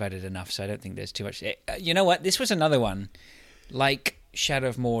 I've talked about it enough, so I don't think there's too much. You know what? This was another one. Like Shadow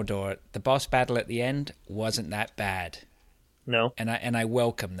of Mordor, the boss battle at the end wasn't that bad. No. And I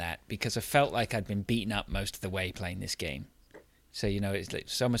welcome that, because I felt like I'd been beaten up most of the way playing this game. So,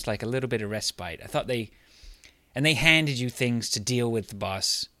 it's almost like a little bit of respite. I thought and they handed you things to deal with the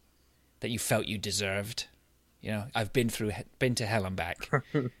boss that you felt you deserved. You know, I've been to hell and back.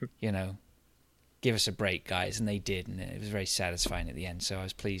 You know, give us a break, guys, and they did, and it was very satisfying at the end. So I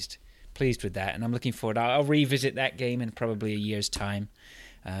was pleased with that, and I'm looking forward. I'll revisit that game in probably a year's time.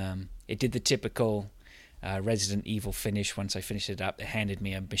 It did the typical Resident Evil finish. Once I finished it up, they handed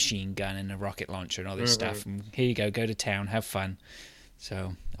me a machine gun and a rocket launcher and all this stuff. And here you go to town, have fun.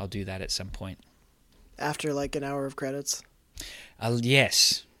 So I'll do that at some point. After like an hour of credits?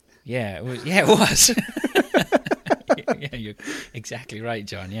 Yes. Yeah, it was. Yeah, you're exactly right,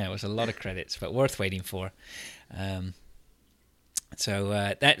 John. Yeah, it was a lot of credits, but worth waiting for.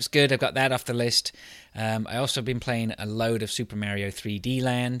 So that's good. I've got that off the list. I also been playing a load of Super Mario 3D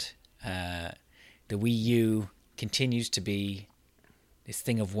Land. The Wii U continues to be this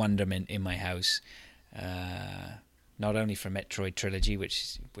thing of wonderment in my house. Not only for Metroid Trilogy,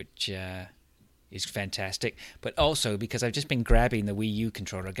 which is fantastic, but also because I've just been grabbing the Wii U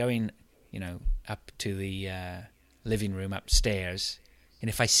controller, going, up to the living room upstairs, and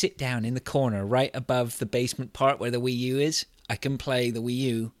if I sit down in the corner right above the basement part where the Wii U is, I can play the Wii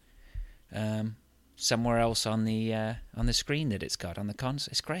U somewhere else on the screen that it's got on the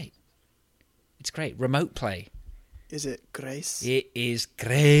console. It's great. It's great. Remote play. Is it Grace? It is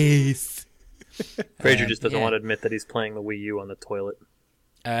Grace. Fraser just doesn't want to admit that he's playing the Wii U on the toilet.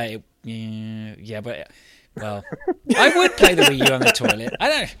 Yeah, but well, I would play the Wii U on the toilet. I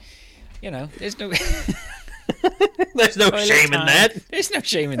don't. There's no. There's no shame in that. There's no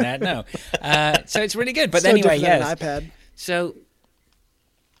shame in that. No. So it's really good. But So anyway, different yes. than an iPad. So,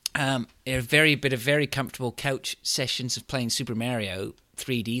 a very comfortable couch sessions of playing Super Mario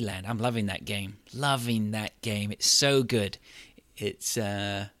 3D Land. I'm loving that game. It's so good. It's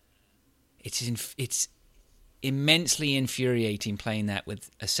immensely infuriating playing that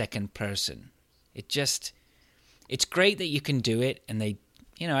with a second person. It's great that you can do it, and they,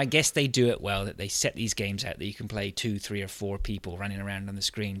 I guess they do it well, that they set these games out that you can play 2, 3, or 4 people running around on the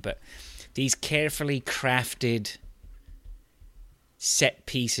screen. But these carefully crafted set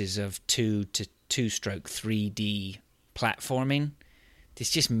pieces of 2 to 2-stroke 3D platforming,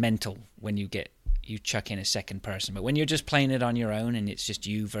 it's just mental when you chuck in a second person. But when you're just playing it on your own and it's just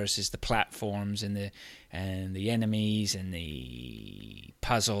you versus the platforms and the enemies and the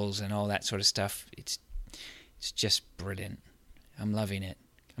puzzles and all that sort of stuff, it's just brilliant. I'm loving it.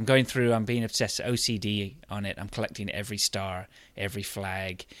 I'm being obsessed, OCD on it. I'm collecting every star, every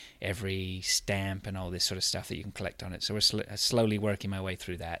flag, every stamp, and all this sort of stuff that you can collect on it. So we're slowly working my way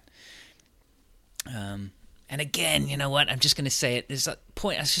through that. And again, you know what? I'm just going to say it. There's a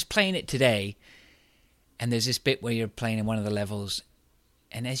point. I was just playing it today, and there's this bit where you're playing in one of the levels,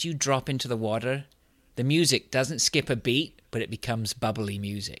 and as you drop into the water, the music doesn't skip a beat, but it becomes bubbly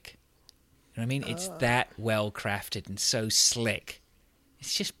music. You know what I mean? It's that well crafted and so slick.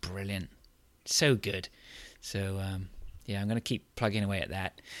 It's just brilliant. So good. So, I'm going to keep plugging away at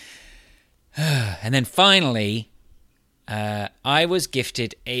that. And then finally, I was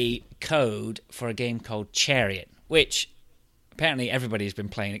gifted a code for a game called Chariot, which apparently everybody's been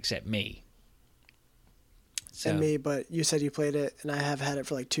playing except me. And me, but you said you played it, and I have had it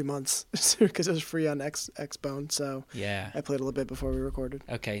for like 2 months because it was free on Xbone, so yeah, I played a little bit before we recorded.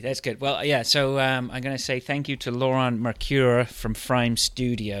 Okay, that's good. Well, yeah, so I'm going to say thank you to Laurent Mercure from Frime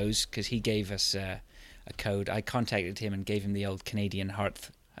Studios, because he gave us a code. I contacted him and gave him the old Canadian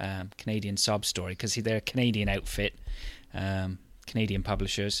Hearth, Canadian sob story, because they're a Canadian outfit, Canadian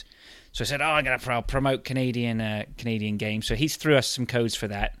publishers. So I said, I'm going to promote Canadian games. So he's threw us some codes for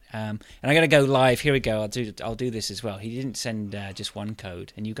that. And I'm going to go live. Here we go. I'll do this as well. He didn't send just one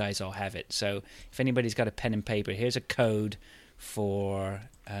code, and you guys all have it. So if anybody's got a pen and paper, here's a code for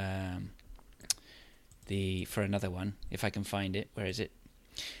another one, if I can find it. Where is it?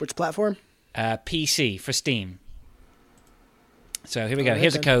 Which platform? PC, for Steam. So here we go. Right,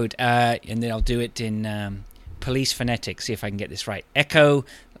 Here's a code, and then I'll do it in Police Phonetics. See if I can get this right. Echo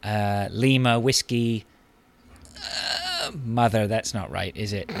Lima Whiskey Mother. That's not right,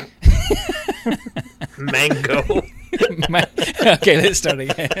 is it? Mango. Okay, let's start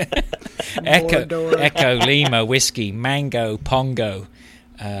again. Echo Lima Whiskey Mango Pongo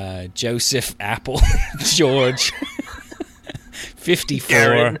Joseph Apple George 54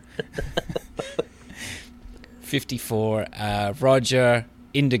 Aaron. 54 Roger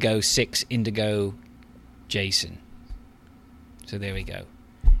Indigo 6 Indigo Jason. So there we go.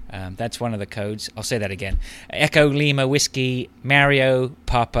 That's one of the codes. I'll say that again. Echo Lima Whiskey Mario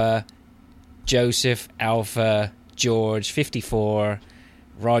Papa Joseph Alpha George 54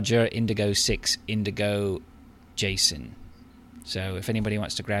 Roger Indigo 6 Indigo Jason. So if anybody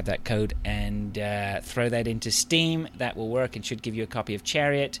wants to grab that code and throw that into Steam, that will work and should give you a copy of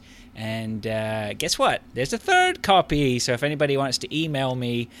Chariot. And guess what? There's a third copy. So if anybody wants to email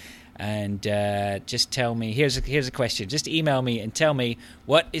me and just tell me, here's a question. Just email me and tell me,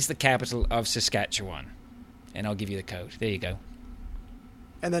 what is the capital of Saskatchewan? And I'll give you the code. There you go.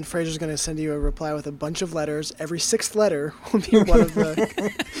 And then Fraser's going to send you a reply with a bunch of letters. Every sixth letter will be one of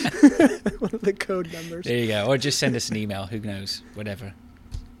the one of the code numbers. There you go. Or just send us an email. Who knows? Whatever.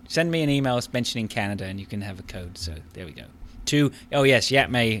 Send me an email mentioning Canada, and you can have a code. So there we go. Oh yes, Yat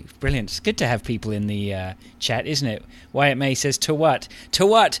May. Brilliant. It's good to have people in the chat, isn't it? Wyatt May says, to what? To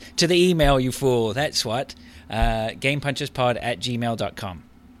what? To the email, you fool. That's what. GamePunchersPod@gmail.com.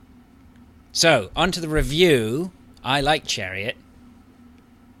 So, on to the review. I like Chariot.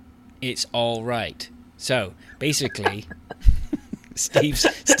 It's all right. So basically, Steve's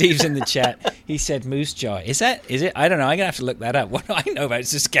in the chat. He said Moose Jaw. Is it? I don't know. I'm gonna have to look that up. What do I know about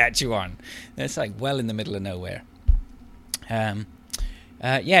Saskatchewan? That's like well in the middle of nowhere.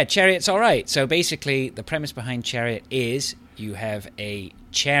 Chariot's all right. So basically, the premise behind Chariot is you have a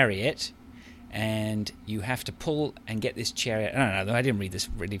chariot, and you have to pull and get this chariot. I don't know. I didn't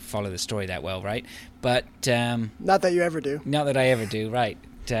really follow the story that well, right? But not that you ever do. Not that I ever do, right?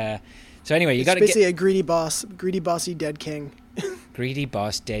 So anyway, you got to get basically a greedy bossy dead king. Greedy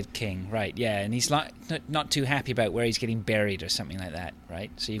boss, dead king, right? Yeah, and he's not too happy about where he's getting buried or something like that, right?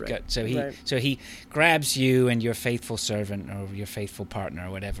 So you've got so he grabs you and your faithful servant or your faithful partner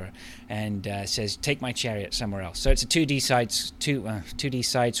or whatever, and says, "Take my chariot somewhere else." So it's a 2D side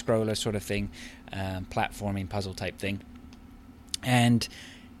scroller sort of thing, platforming puzzle type thing, and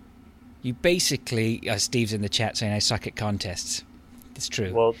you basically Steve's in the chat saying I suck at contests. It's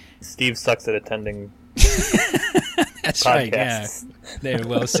true. Well, Steve sucks at attending. That's podcasts. Right. Yeah, they're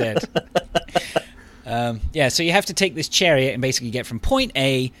well said. So you have to take this chariot and basically get from point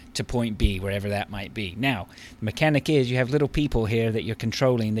A to point B, wherever that might be. Now, the mechanic is you have little people here that you're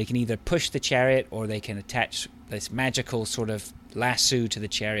controlling. They can either push the chariot or they can attach this magical sort of lasso to the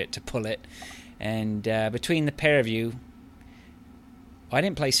chariot to pull it. And between the pair of you, I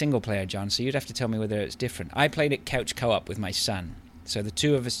didn't play single player, John, so you'd have to tell me whether it's different. I played it couch co-op with my son. So the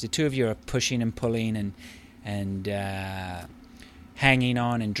two of you are pushing and pulling and hanging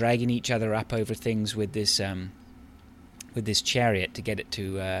on and dragging each other up over things with this chariot to get it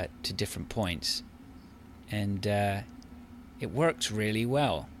to different points, and it works really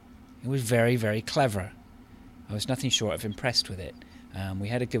well. It was very, very clever. I was nothing short of impressed with it.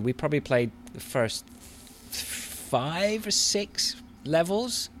 We probably played the first 5 or 6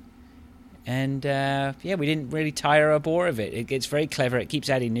 levels. And we didn't really tire or bore of it. It gets very clever. It keeps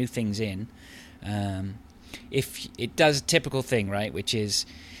adding new things in. If it does a typical thing, right, which is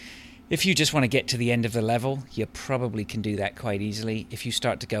if you just want to get to the end of the level, you probably can do that quite easily. If you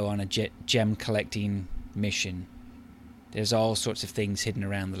start to go on a gem collecting mission, there's all sorts of things hidden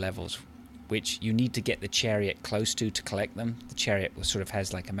around the levels, which you need to get the chariot close to collect them. The chariot sort of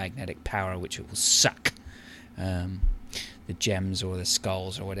has like a magnetic power which it will suck the gems or the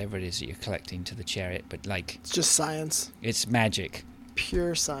skulls or whatever it is that you're collecting to the chariot, but like it's just science. It's magic.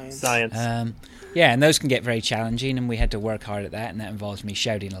 Pure science. And those can get very challenging, and we had to work hard at that, and that involves me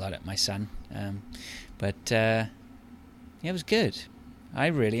shouting a lot at my son. It was good. I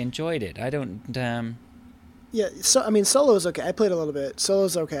really enjoyed it. I don't. Solo is okay. I played a little bit.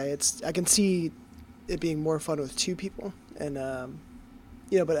 Solo's okay. I can see it being more fun with 2 people, and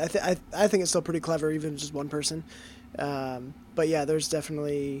but I think it's still pretty clever, even just one person. But yeah, there's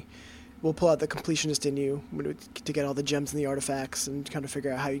definitely, we'll pull out the completionist in you to get all the gems and the artifacts and kind of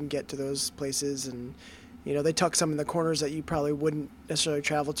figure out how you can get to those places. And, they tuck some in the corners that you probably wouldn't necessarily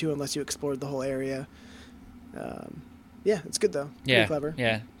travel to unless you explored the whole area. It's good though. Yeah. Pretty clever.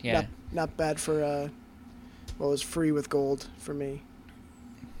 Yeah. Not bad for, what was free with gold for me.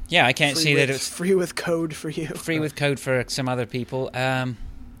 Yeah, I can't see that it's free with code for you. Free with code for some other people.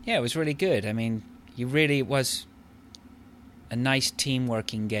 It was really good. I mean, it was a nice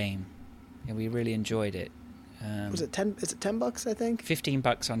team-working game. And we really enjoyed it. Was it 10? Is it $10? I think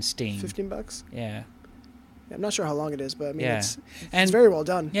 $15 on Steam. $15. Yeah. I'm not sure how long it is, but I mean, it's and very well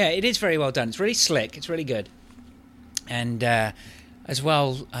done. Yeah, it is very well done. It's really slick. It's really good. And as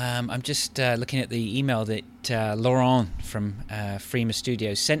well, I'm just looking at the email that Laurent from Freema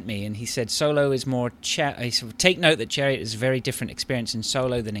Studios sent me, and he said Solo is more. Take note that Chariot is a very different experience in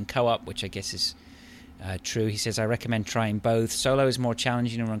solo than in co-op, which I guess is true. He says, I recommend trying both. Solo is more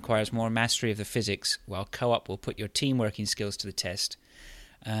challenging and requires more mastery of the physics, while co-op will put your team-working skills to the test.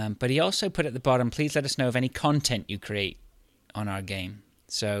 But he also put at the bottom, please let us know of any content you create on our game.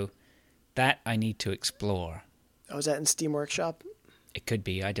 So that I need to explore. Oh, is that in Steam Workshop? It could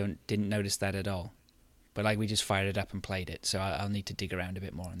be. I didn't notice that at all. But like we just fired it up and played it, so I'll need to dig around a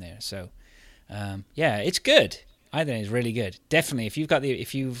bit more in there. So, yeah, it's good. I think it's really good. Definitely, if you've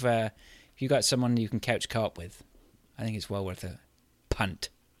got someone you can couch co-op with, I think it's well worth a punt.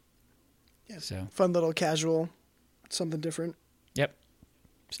 Yeah. So Fun little casual, something different. yep,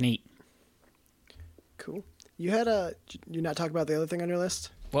 it's neat. Cool. You not talk about the other thing on your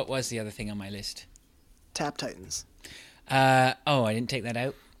list? What was the other thing on my list? Tap Titans. I didn't take that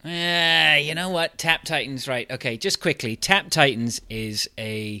out. You know what? Tap Titans, right. Okay, just quickly. Tap Titans is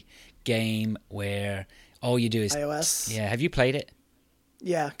a game where all you do is... iOS? Yeah, have you played it?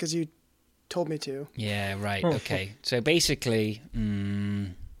 Yeah, because you told me to. Yeah, right, okay. So basically...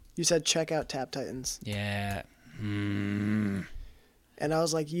 You said check out Tap Titans. yeah. And I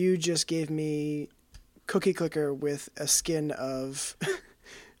was like, you just gave me Cookie Clicker with a skin of...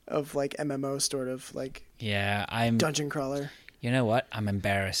 of like MMO sort of like Yeah, dungeon crawler. You know what? I'm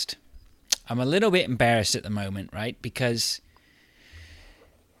embarrassed. I'm a little bit embarrassed at the moment, right? Because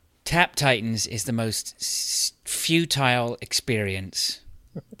Tap Titans is the most futile experience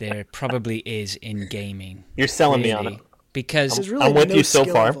there probably is in gaming. You're selling me on it. Because There's really I'm with no you so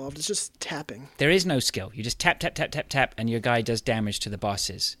skill far. involved. It's just tapping. there is no skill. You just tap, tap, tap, tap, tap, and your guy does damage to the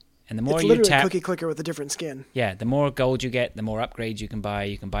bosses. And the more It's you literally tap... Cookie Clicker with a different skin. Yeah, the more gold you get, the more upgrades you can buy.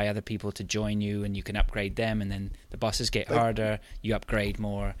 You can buy other people to join you, and you can upgrade them, and then the bosses get harder, you upgrade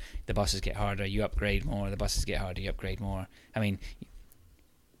more. The bosses get harder, you upgrade more. The bosses get harder, you upgrade more. I mean,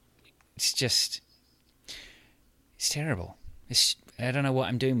 it's just... It's terrible. I don't know what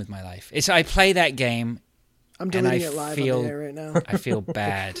I'm doing with my life. I play that game, I'm and I deleting it live feel... on the air right now. I feel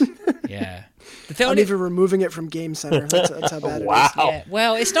bad. Yeah. I'm even removing it from Game Center. That's how bad it is. Wow. Yeah,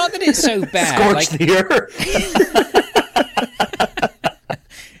 well, it's not that it's so bad. Scorch the earth.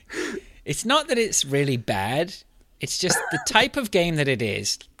 It's not that it's really bad. It's just the type of game that it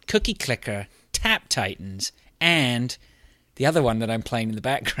is. Cookie Clicker, Tap Titans, and the other one that I'm playing in the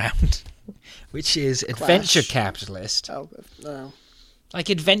background, which is Adventure Capitalist. Oh, no. Like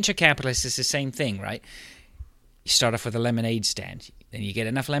Adventure Capitalist is the same thing, right? You start off with a lemonade stand. Then you get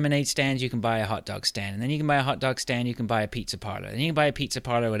enough lemonade stands, you can buy a hot dog stand. And then you can buy a hot dog stand, you can buy a pizza parlor. Then you can buy a pizza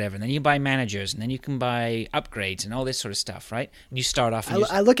parlor, whatever. And then you can buy managers, and then you can buy upgrades and all this sort of stuff, right? And you start off... And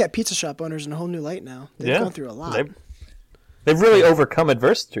I look at pizza shop owners in a whole new light now. They've gone through a lot. They've really overcome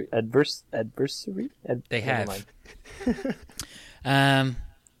adversity. They Never have. mind.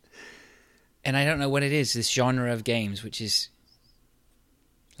 And I don't know what it is, this genre of games, which is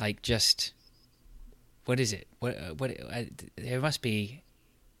like just... What is it? There must be...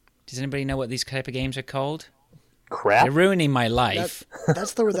 Does anybody know what these type of games are called? Crap. They're ruining my life.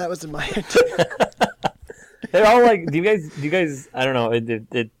 That was in my head. They're all like, do you guys, I don't know,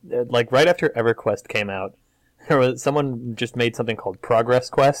 it like right after EverQuest came out, someone just made something called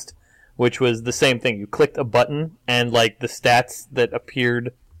Progress Quest, which was the same thing. You clicked a button and like the stats that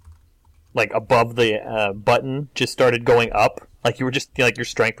appeared like above the button just started going up. Like you were just like your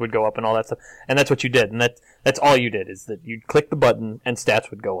strength would go up and all that stuff, and that's what you did, and that's all you did is that you'd click the button and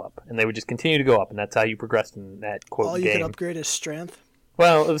stats would go up, and they would just continue to go up, and that's how you progressed in that quote All you game. could upgrade is strength.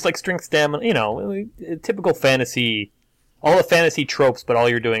 Well, it was like strength, stamina, you know, typical fantasy, all the fantasy tropes, but all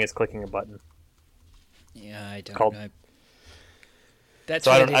you're doing is clicking a button. Yeah, I don't Called- know. That's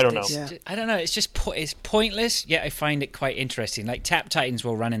So what I don't know. it's- Yeah. I don't know. It's just it's pointless. Yet I find it quite interesting. Like Tap Titans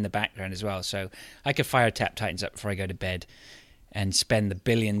will run in the background as well, so I could fire Tap Titans up before I go to bed, and spend the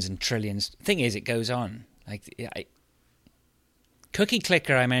billions and trillions. Thing is, it goes on. Like Cookie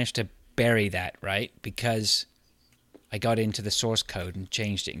Clicker, I managed to bury that right because I got into the source code and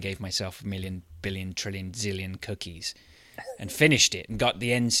changed it and gave myself 1,000,000,000, billion, trillion, zillion cookies, and finished it and got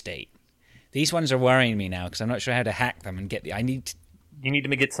the end state. These ones are worrying me now because I'm not sure how to hack them and get the. You need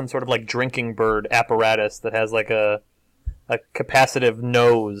to get some sort of like drinking bird apparatus that has like a capacitive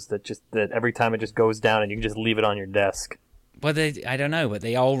nose that every time it just goes down and you can just leave it on your desk. Well, I don't know, but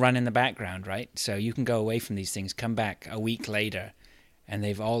they all run in the background, right? So you can go away from these things, come back a week later, and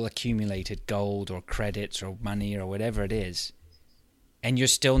they've all accumulated gold or credits or money or whatever it is, and you're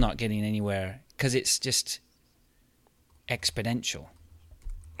still not getting anywhere because it's just exponential.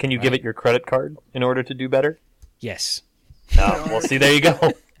 Can you give it your credit card in order to do better? Yes. Oh, well, see, there you go.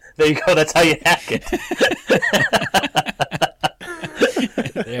 There you go. That's how you hack it.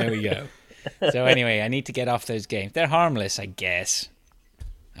 There we go. So anyway, I need to get off those games. They're harmless, I guess.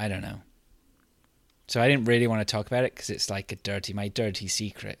 I don't know. So I didn't really want to talk about it because it's like my dirty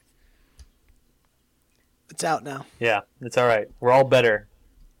secret. It's out now. Yeah, it's all right. We're all better.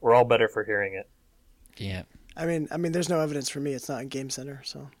 We're all better for hearing it. Yeah. I mean, there's no evidence for me. It's not in Game Center,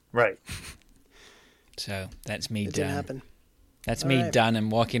 so. Right. So that's me It done. didn't happen. That's All me right. done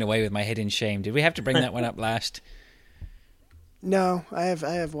and walking away with my head in shame. Did we have to bring that one up last? No, I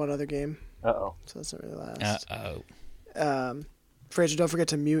have one other game, Uh-oh. so that's not really last. Uh-oh. Fraser, don't forget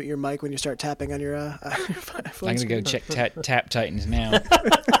to mute your mic when you start tapping on your I'm iPhone. going to go check Tap Titans now.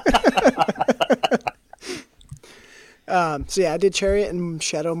 So yeah, I did Chariot and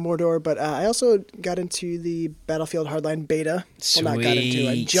Shadow Mordor, but I also got into the Battlefield Hardline beta. Well, not got into,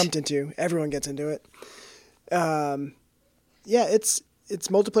 I Sweet. jumped into. Everyone gets into it. Yeah, it's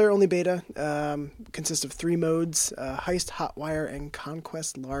multiplayer only beta. Consists of 3 modes: Heist, Hotwire, and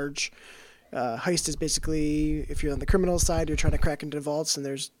Conquest Large. Heist is basically, if you're on the criminal side, you're trying to crack into vaults, and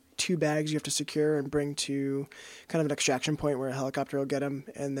there's 2 bags you have to secure and bring to kind of an extraction point where a helicopter will get them,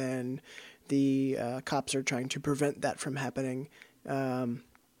 and then the cops are trying to prevent that from happening. And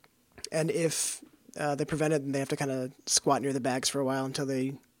if they prevent it, then they have to kind of squat near the bags for a while until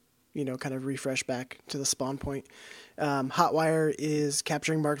they, kind of refresh back to the spawn point. Hotwire is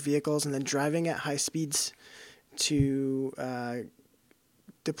capturing marked vehicles and then driving at high speeds to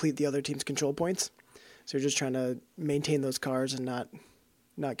deplete the other team's control points. So you're just trying to maintain those cars and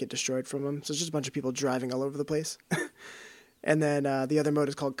not get destroyed from them. So it's just a bunch of people driving all over the place. And then the other mode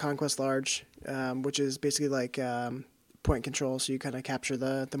is called Conquest Large, which is basically like point control. So you kind of capture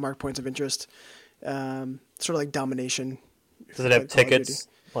the marked points of interest, sort of like domination. Does it have like Call of Duty. tickets?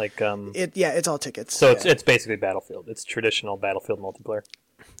 Like It's all tickets. So yeah. it's basically Battlefield. It's traditional Battlefield multiplayer.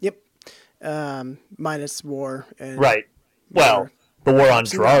 Yep. Minus war and Right. Well, the war on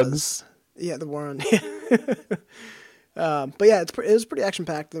Some drugs. others. Yeah, the war on. But yeah, it was pretty action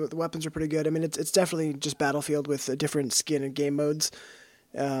packed. The weapons are pretty good. I mean, it's definitely just Battlefield with a different skin and game modes.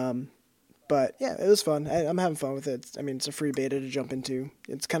 But yeah, it was fun. I'm having fun with it. I mean, it's a free beta to jump into.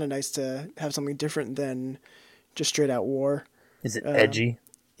 It's kind of nice to have something different than just straight out war Is it edgy?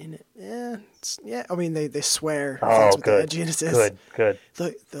 in it. Yeah. I mean, they swear. Oh, That's what good. the edginess is. Good.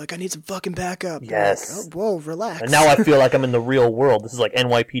 They're like, I need some fucking backup. Yes. I'm like, oh, whoa, relax. And now I feel like I'm in the real world. This is like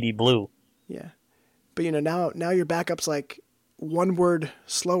NYPD Blue. Yeah. But now your backup's like one word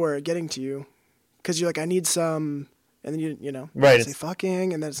slower at getting to you, because you're like, I need some, and then you Right, say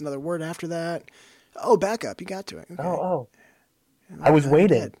fucking, and then it's another word after that. Oh, backup, you got to it. Okay. Oh. I was I'm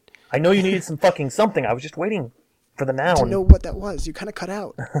waiting. dead. I know you needed some fucking something. I was just waiting for the To noun. know what that was, you kind of cut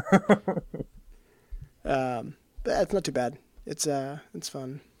out. But it's not too bad. It's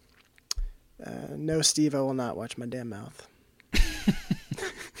fun. No, Steve, I will not watch my damn mouth.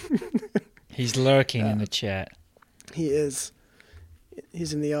 He's lurking in the chat. He is.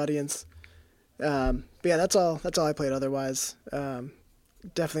 He's in the audience. But yeah, that's all I played otherwise.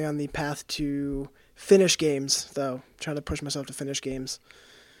 Definitely on the path to finish games, though. Trying to push myself to finish games.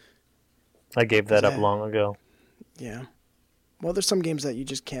 I gave that up Yeah. long ago. Yeah. Well, there's some games that you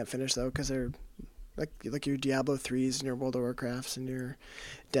just can't finish, though, because they're like your Diablo 3s and your World of Warcrafts and your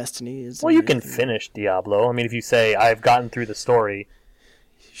Destinies. Well, and you can everything. finish Diablo. I mean, if you say, I've gotten through the story,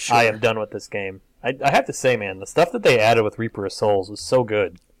 Sure. I am done with this game. I have to say, man, the stuff that they added with Reaper of Souls was so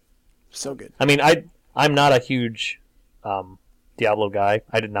good. So good. I mean, I'm not a huge Diablo guy.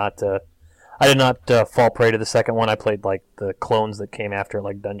 I did not fall prey to the second one. I played like the clones that came after,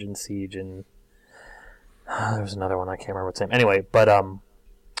 like Dungeon Siege, and there was another one I can't remember what's name. Anyway, but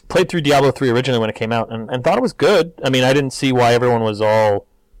played through Diablo 3 originally when it came out, and thought it was good. I mean, I didn't see why everyone was all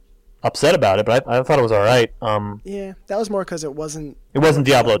upset about it, but I thought it was all right. Yeah, that was more because it wasn't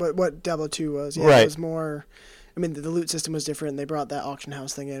Diablo. what Diablo 2 was. Yeah, Right. It was more. I mean, the loot system was different. They brought that auction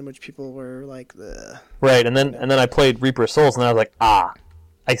house thing in, which people were like, ugh. Right, and then I played Reaper of Souls, and then I was like,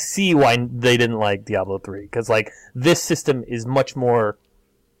 I see why they didn't like Diablo 3, because like this system is much more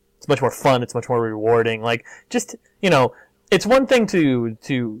fun, it's much more rewarding. Like, just, it's one thing to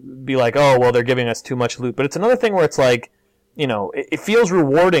be like, oh well, they're giving us too much loot, but it's another thing where it's like, it feels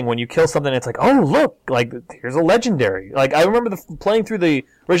rewarding when you kill something and it's like, oh look, like here's a legendary. Like, I remember playing through the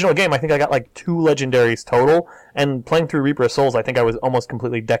original game, I think I got like 2 legendaries total, and playing through Reaper of Souls, I think I was almost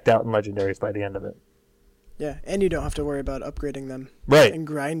completely decked out in legendaries by the end of it. Yeah, and you don't have to worry about upgrading them. Right. And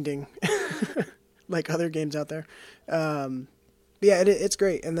grinding like other games out there. Yeah, it's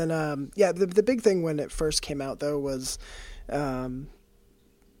great. And then, the big thing when it first came out, though, was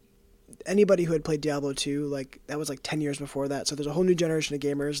anybody who had played Diablo 2, like, that was like 10 years before that. So there's a whole new generation of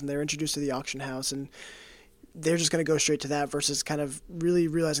gamers, and they're introduced to the auction house, and they're just going to go straight to that versus kind of really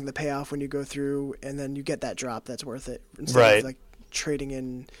realizing the payoff when you go through and then you get that drop that's worth it instead Right. of like trading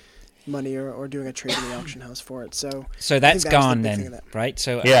in money or doing a trade in the auction house for it. So I So think that's that was the gone big thing then, of that. right?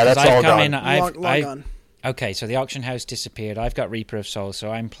 So Yeah, that's 'cause I've all come gone. in, Long I've gone. okay. So the auction house disappeared. I've got Reaper of Souls, so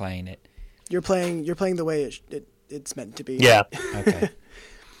I'm playing it. You're playing the way it's meant to be. Yeah. Okay.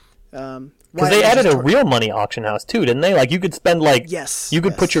 Because Wyatt they added mentions a real money auction house too, didn't they? Like you could spend like Yes, you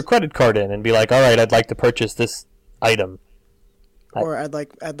could put yes. your credit card in and be like, all right, I'd like to purchase this item. Or I'd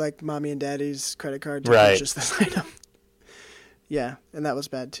like mommy and daddy's credit card to Right. purchase this item. Yeah, and that was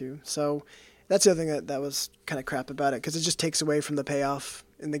bad too. So that's the other thing that was kind of crap about it, because it just takes away from the payoff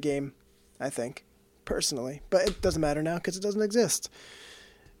in the game, I think, personally. But it doesn't matter now because it doesn't exist.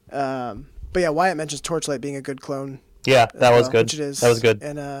 But yeah, Wyatt mentions Torchlight being a good clone. Yeah, that was well, good. Which it is. That was good.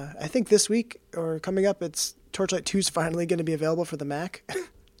 And I think this week or coming up, it's Torchlight 2 is finally going to be available for the Mac.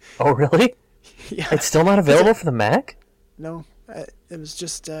 Oh, really? Yeah. It's still not available for the Mac? No, it was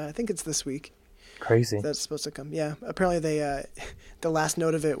just, I think it's this week Crazy. that's supposed to come. Yeah, apparently they, the last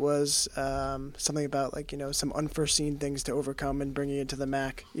note of it was something about, like, some unforeseen things to overcome and bringing it to the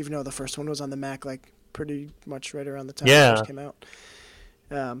Mac, even though the first one was on the Mac, like, pretty much right around the time Yeah. it first came out.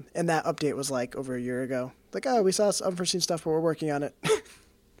 And that update was, like, over a year ago. Like, oh, we saw some unforeseen stuff, but we're working on it.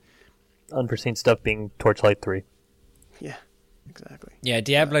 Unforeseen stuff being Torchlight 3. Yeah, exactly. Yeah,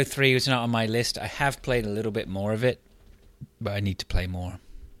 Diablo 3 was not on my list. I have played a little bit more of it, but I need to play more.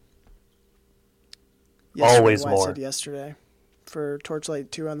 Yesterday, Always Wyatt more. said yesterday for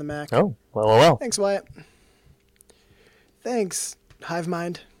Torchlight 2 on the Mac. Oh, well. Thanks, Wyatt. Thanks, Hive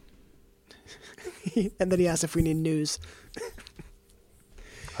Mind. And then he asked if we need news.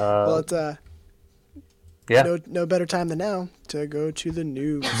 Well, it's Yeah. no better time than now to go to the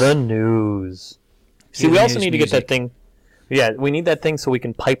news. The news. See, Cue we the also news need to get music. that thing. Yeah, we need that thing so we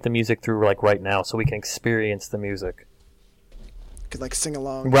can pipe the music through like right now, so we can experience the music. Could like sing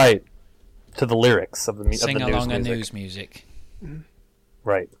along. Right. To the lyrics of the Sing of the along news a music. news music.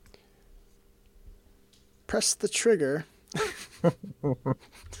 Right. Press the trigger.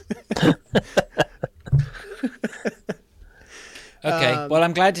 Okay, well,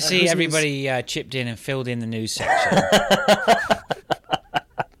 I'm glad to see who's everybody chipped in and filled in the news section.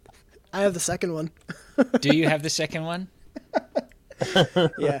 I have the second one. Do you have the second one?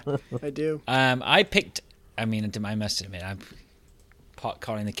 Yeah, I do. I picked. I mean, I must admit, I'm pot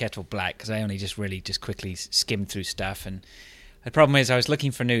calling the kettle black because I only just quickly skimmed through stuff, and the problem is I was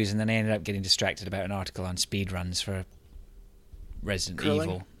looking for news and then I ended up getting distracted about an article on speedruns for Resident Curling?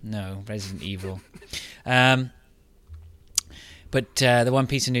 Evil. No, Resident Evil. But the one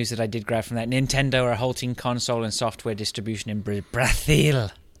piece of news that I did grab from that: Nintendo are halting console and software distribution in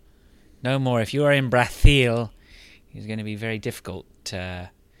Brazil. No more. If you are in Brazil, it's going to be very difficult to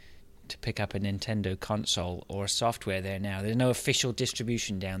pick up a Nintendo console or software there now. There's no official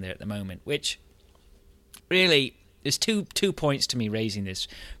distribution down there at the moment, which really, there's two points to me raising this.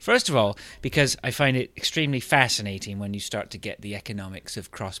 First of all, because I find it extremely fascinating when you start to get the economics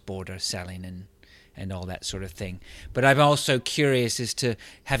of cross-border selling and all that sort of thing. But I'm also curious as to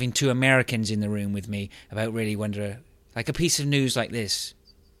having two Americans in the room with me about really wonder, like a piece of news like this,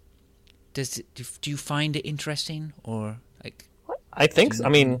 do you find it interesting or like? I think so. I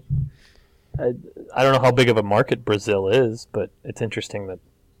mean, I don't know how big of a market Brazil is, but it's interesting that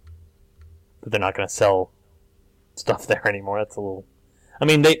they're not going to sell stuff there anymore. That's a little. I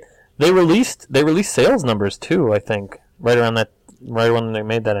mean, they released sales numbers too. I think right when they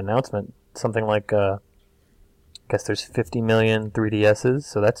made that announcement, something like I guess there's 50 million 3DSs,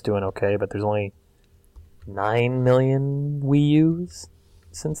 so that's doing okay. But there's only 9 million Wii U's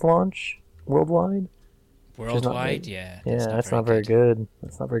since launch worldwide. Worldwide, yeah. Yeah, that's not very good.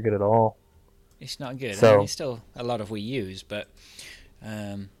 That's not very good at all. It's not good. So- I mean, it's still a lot of Wii U's, but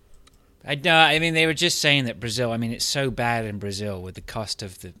I mean, they were just saying that Brazil. I mean, it's so bad in Brazil with the cost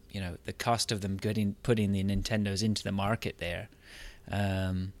of the cost of them putting the Nintendos into the market there.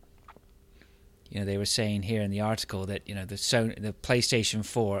 They were saying here in the article that the PlayStation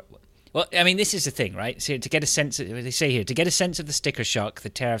 4. Well, I mean, this is the thing, right? So to get a sense, they say here, to get a sense of the sticker shock the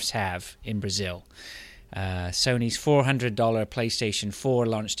tariffs have in Brazil. Sony's $400 PlayStation 4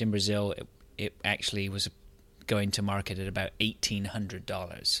 launched in Brazil. It actually was going to market at about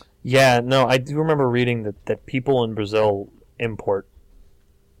 $1,800. Yeah, no, I do remember reading that people in Brazil import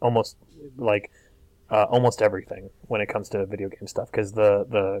almost everything when it comes to video game stuff because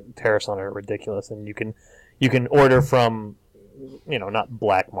the tariffs on it are ridiculous, and you can order from not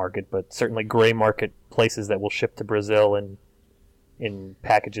black market but certainly gray market places that will ship to Brazil in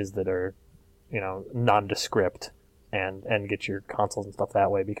packages that are nondescript and get your consoles and stuff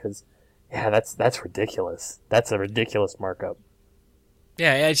that way because that's ridiculous. That's a ridiculous markup.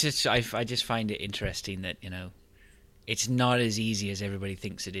 Yeah, I just find it interesting that it's not as easy as everybody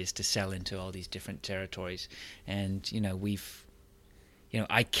thinks it is to sell into all these different territories, and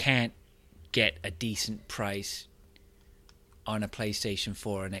I can't get a decent price on a PlayStation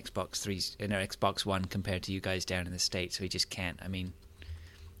 4 and Xbox 3 and Xbox One compared to you guys down in the States. We just can't. I mean,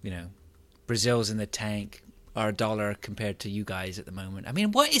 Brazil's in the tank. Our dollar compared to you guys at the moment. I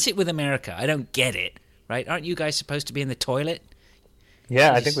mean, what is it with America? I don't get it. Right? Aren't you guys supposed to be in the toilet?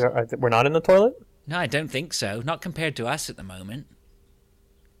 Yeah, I think we are. We're not in the toilet? No, I don't think so. Not compared to us at the moment.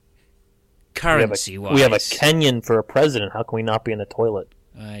 Currency-wise. We have a Kenyan for a president. How can we not be in the toilet?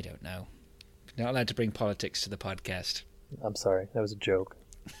 I don't know. Not allowed to bring politics to the podcast. I'm sorry. That was a joke.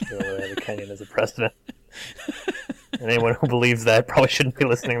 We have a Kenyan as a president. And anyone who believes that probably shouldn't be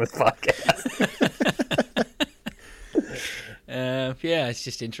listening to this podcast. Yeah, it's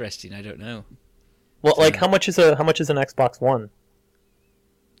just interesting. I don't know. Well, like, how much is an Xbox One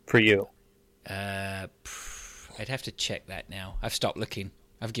for you? I'd have to check that now. I've stopped looking.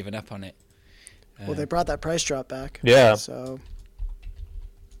 I've given up on it. Well, they brought that price drop back. Yeah. So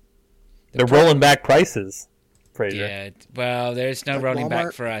they're rolling back prices, Fraser. Yeah. Well, there's no Like rolling back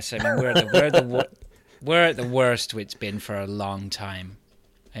Walmart? for us. I mean, we're at the worst it's been for a long time.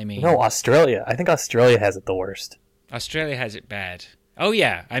 I mean, No, Australia. I think Australia has it the worst. Australia has it bad. Oh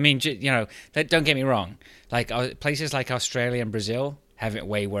yeah, I mean, don't get me wrong. Like places like Australia and Brazil have it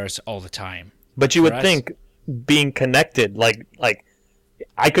way worse all the time. But you For would us? think being connected, like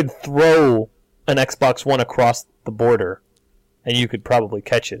I could throw an Xbox One across the border, and you could probably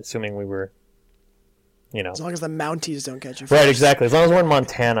catch it, assuming we were, as long as the Mounties don't catch you. Right, first. exactly. As long as we're in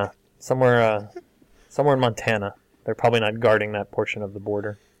Montana, somewhere in Montana, they're probably not guarding that portion of the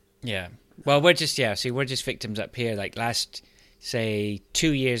border. Yeah. Well, we're just victims up here. Like last, say,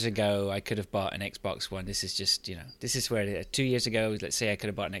 2 years ago, I could have bought an Xbox One. This is just, this is where it is. 2 years ago, let's say I could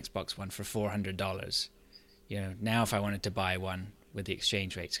have bought an Xbox One for $400. Now if I wanted to buy one with the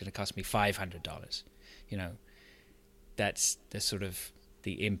exchange rate, it's going to cost me $500. That's the sort of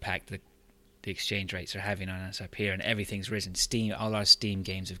the impact that the exchange rates are having on us up here, and everything's risen. All our Steam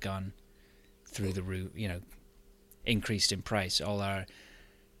games have gone through the roof, increased in price. All our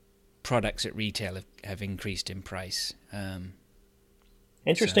products at retail have increased in price.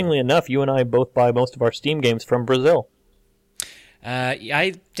 Interestingly enough, you and I both buy most of our Steam games from Brazil.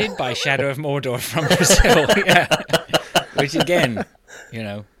 I did buy Shadow of Mordor from Brazil, yeah. Which again,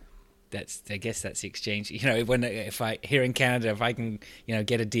 I guess that's the exchange. Here in Canada, if I can,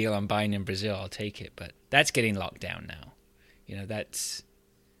 get a deal on buying in Brazil, I'll take it. But that's getting locked down now. That's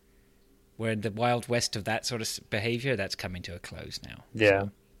where the wild west of that sort of behavior, that's coming to a close now. Yeah.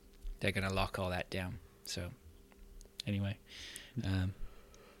 So they're going to lock all that down. So anyway,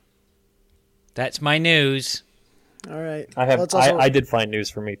 that's my news. All right. I did find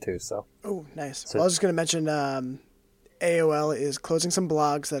news for me too. So. Oh, nice. Well, I was just going to mention AOL is closing some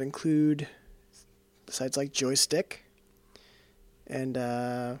blogs that include sites like Joystick and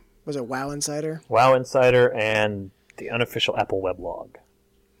was it WoW Insider? WoW Insider and the unofficial Apple weblog.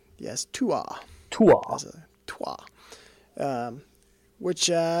 Yes, Tua. Tua. Which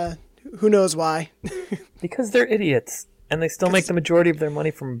who knows why? Because they're idiots, and they still make the majority of their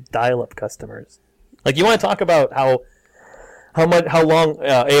money from dial-up customers. Like, you want to talk about how long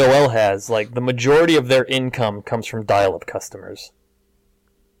AOL has? Like, the majority of their income comes from dial-up customers.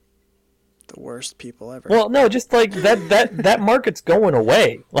 The worst people ever. Well, no, just like that market's going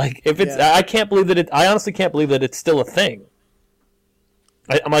away. Like, if it's, Yeah. I honestly can't believe that it's still a thing.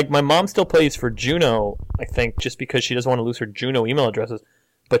 I'm like, my mom still pays for Juno, I think, just because she doesn't want to lose her Juno email addresses,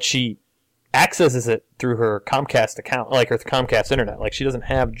 but she accesses it through her Comcast account, like her Comcast internet. Like, she doesn't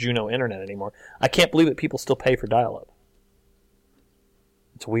have Juno internet anymore. I can't believe that people still pay for dial-up.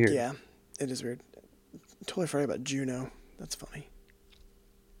 It's weird. Yeah, it is weird. Totally forgot about Juno. That's funny.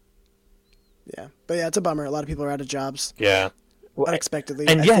 Yeah, but yeah, it's a bummer. A lot of people are out of jobs Yeah. unexpectedly.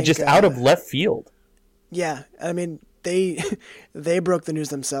 And I yeah, think, just out of left field. Yeah, I mean they broke the news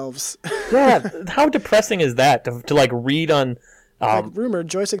themselves. Yeah, how depressing is that to like read on Like rumored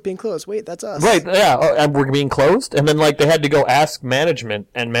Joystick being closed. Wait, that's us. right, yeah, and we're being closed, and then like they had to go ask management,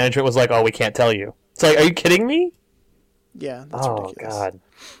 and management was like, "Oh, we can't tell you." It's like, are you kidding me? Yeah, that's ridiculous. God,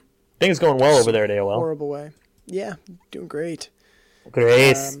 things going well over there at AOL. Horrible way. Yeah, doing great.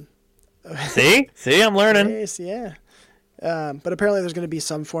 Grace, see, I'm learning. Yes, yeah. But apparently there's going to be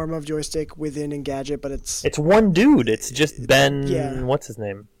some form of Joystick within Engadget, but it's It's one dude. It's just Ben. Yeah. What's his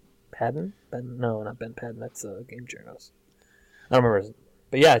name? Padden? Ben? No, not Ben Padden. That's Game Journos. I don't remember.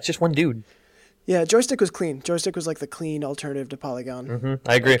 But yeah, it's just one dude. yeah. Joystick was clean. Joystick was like the clean alternative to Polygon. Hmm.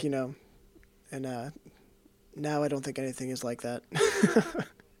 I agree. Like, and now I don't think anything is like that.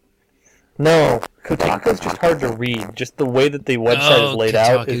 No, Kotaku's just hard to read. Just the way that the website is laid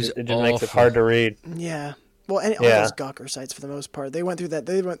out, Kotaku's it just makes it awful. hard to read. Yeah. Well, all Yeah. those Gawker sites for the most part, they went through that.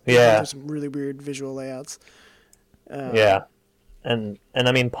 They went Yeah. through some really weird visual layouts. Yeah. And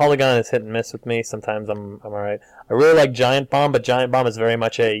I mean, Polygon is hit and miss with me. Sometimes I'm all right. I really like Giant Bomb, but Giant Bomb is very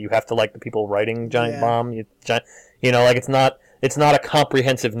much you have to like the people writing Giant Bomb. Like it's not a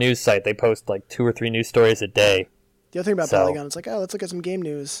comprehensive news site. They post like 2 or 3 news stories a day. The other thing about Polygon, it's like, oh, let's look at some game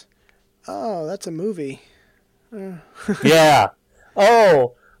news. Oh, that's a movie. Yeah.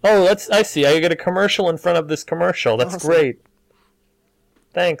 Oh, I see. I get a commercial in front of this commercial. That's awesome. Great.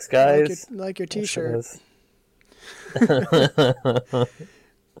 Thanks, guys. I like your T-shirt. Yes,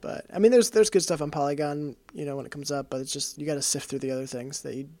 but I mean, there's good stuff on Polygon, when it comes up. But it's just you got to sift through the other things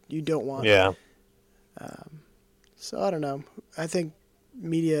that you don't want. Yeah. So I don't know. I think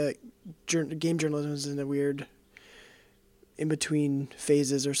game journalism is in a weird in between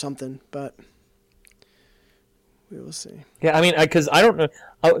phases or something, but we will see. Yeah, I mean, because I don't know.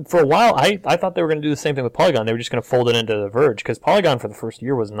 For a while, I thought they were going to do the same thing with Polygon. They were just going to fold it into The Verge, because Polygon for the first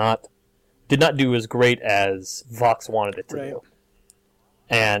year did not do as great as Vox wanted it to do.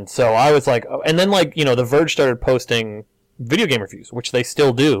 And so I was like, and then The Verge started posting video game reviews, which they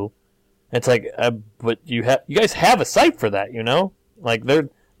still do. It's like, but you guys have a site for that, Like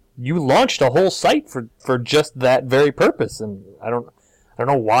you launched a whole site for just that very purpose, and I don't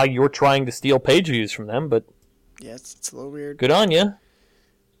know why you're trying to steal page views from them, but yeah, it's a little weird. Good on you.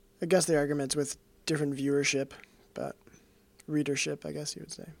 I guess the argument's with different viewership, but readership, I guess you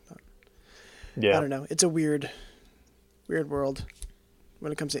would say. But yeah, I don't know. It's a weird world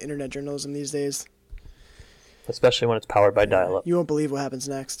when it comes to internet journalism these days. Especially when it's powered by dial-up. You won't believe what happens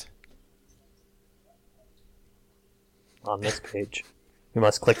next. On this page. You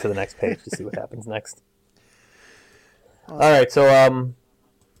must click to the next page to see what happens next. Awesome. All right, so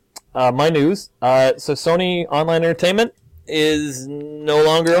my news. So Sony Online Entertainment is no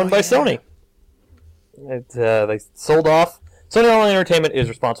longer owned by Sony. They sold off. Sony Online Entertainment is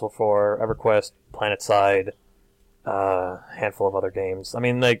responsible for EverQuest, PlanetSide, a handful of other games. I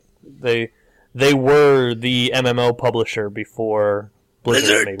mean, they were the MMO publisher before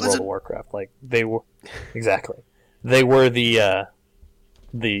Blizzard made World of Warcraft. Like they were exactly. They were the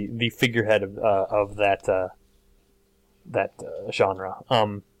figurehead of that genre.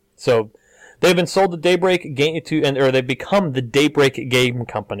 So they've been sold to Daybreak or they've become the Daybreak Game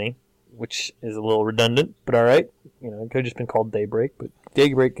Company, which is a little redundant, but all right. It could have just been called Daybreak, but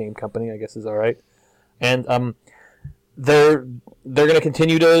Daybreak Game Company, I guess, is all right. And they're going to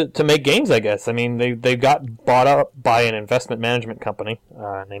continue to make games, I guess. I mean, they got bought up by an investment management company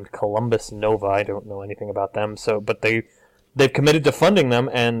named Columbus Nova. I don't know anything about them, but they've committed to funding them.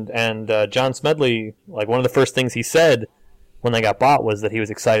 And John Smedley, like one of the first things he said when they got bought was that he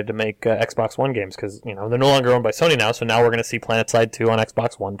was excited to make Xbox One games because they're no longer owned by Sony now. So now we're going to see PlanetSide 2 on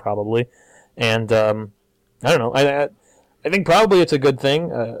Xbox One probably. And I don't know. I think probably it's a good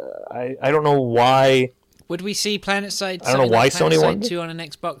thing. I don't know why. Would we see PlanetSide? I don't know why Sony wanted 2 on an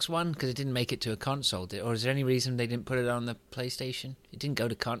Xbox One because it didn't make it to a console, or is there any reason they didn't put it on the PlayStation? It didn't go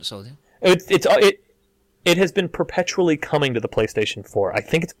to console, did it? It has been perpetually coming to the PlayStation 4. I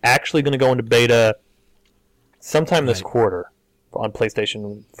think it's actually going to go into beta sometime this quarter on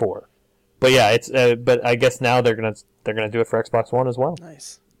PlayStation 4. But yeah, it's but I guess now they're gonna do it for Xbox One as well.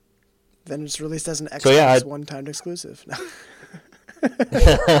 Nice. Then it's released as an Xbox One timed exclusive.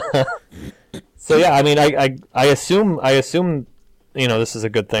 So yeah, I mean, I assume this is a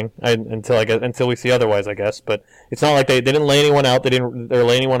good thing until we see otherwise, I guess. But it's not like they didn't lay anyone out, they didn't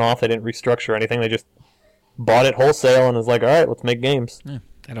lay anyone off, they didn't restructure or anything. They just bought it wholesale and was like, all right, let's make games. Yeah,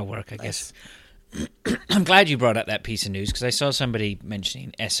 that'll work, I guess. I'm glad you brought up that piece of news because I saw somebody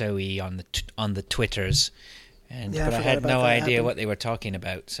mentioning SOE on the Twitters, but I had no idea what they were talking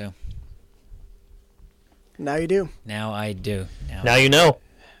about. So now you do. Now I do. Now you know.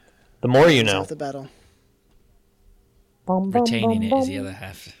 The more you know. Half the battle. Retaining it is the other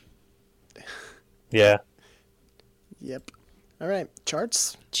half. Yeah. Yep. All right.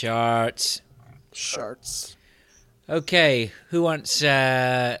 Charts. Okay. Who wants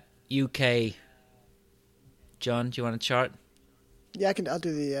UK? John, do you want a chart? Yeah, I'll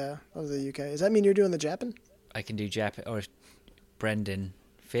do the UK. Does that mean you're doing the Japan? I can do Japan or Brendan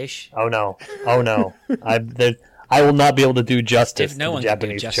Fish. Oh no! I will not be able to do justice no to the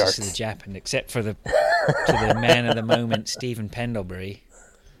Japanese can do justice charts. to the Japan except for to the man of the moment, Stephen Pendlebury,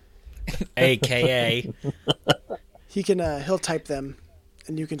 AKA. He can he'll type them,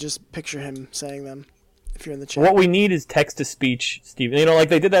 and you can just picture him saying them if you're in the chat. What we need is text to speech, Stephen. Like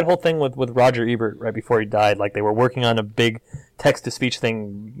they did that whole thing with Roger Ebert right before he died. Like they were working on a big text to speech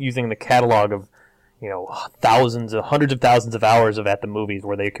thing using the catalog of hundreds of thousands of hours of At the Movies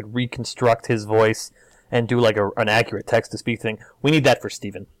where they could reconstruct his voice and do like an accurate text to speech thing. We need that for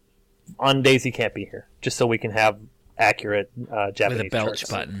Stephen on days he can't be here, just so we can have accurate Japanese with a belch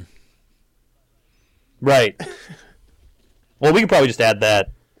charts. button. Right. Well, we could probably just add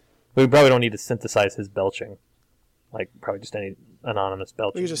that. We probably don't need to synthesize his belching. Like, probably just any anonymous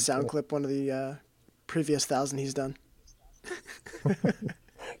belching. We could just sound clip one of the previous 1,000 he's done.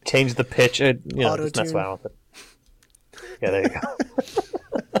 Change the pitch. Just mess Auto-tune. around with it. Yeah, there you go.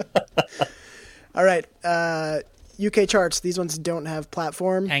 All right. UK charts. These ones don't have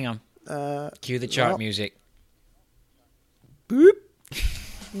platform. Hang on. Cue the chart well. music. Boop.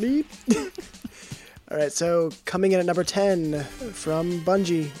 Beep. All right, so coming in at number 10 from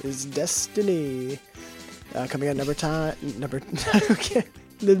Bungie is Destiny. Coming in at number 10. Okay.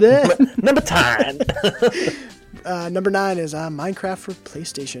 Number 10. Number 9 is Minecraft for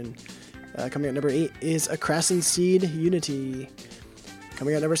PlayStation. Coming at number 8 is A Crescent Seed Unity.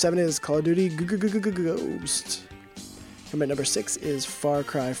 Coming at number 7 is Call of Duty Ghost. Coming at number 6 is Far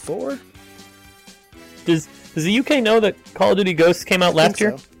Cry 4. Does the UK know that Call of Duty Ghosts came out last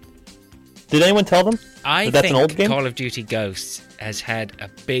year? So. Did anyone tell them? I that's think an old game? Call of Duty Ghosts has had a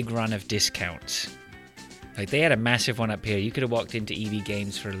big run of discounts. Like, they had a massive one up here. You could have walked into EB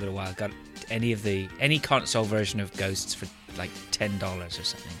Games for a little while, got any console version of Ghosts for like $10 or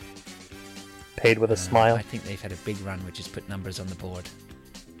something. Paid with a smile. I think they've had a big run, which has put numbers on the board.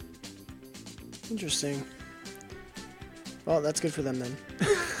 Interesting. Well, that's good for them then.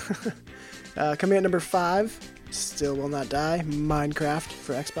 Coming at number 5, Still Will Not Die, Minecraft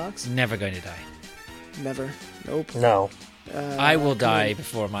for Xbox. Never going to die. Never. Nope. No. I will die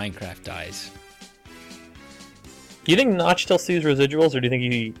before Minecraft dies. Do you think Notch still sees residuals, or do you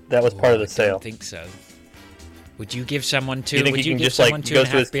think that was part of the I sale? don't think so. Would you give someone Do you think would he you can give just like someone go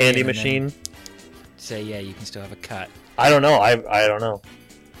to his $2.5 candy billion and then machine? say, yeah, you can still have a cut? I don't know. I don't know.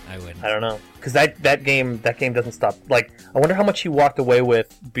 I wouldn't. I don't know, because that game doesn't stop. Like, I wonder how much he walked away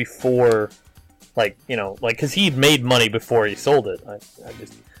with before, like, because he made money before he sold it.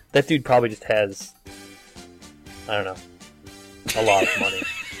 That dude probably just has, I don't know, a lot of money.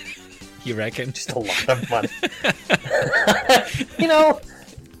 You reckon? Just a lot of money.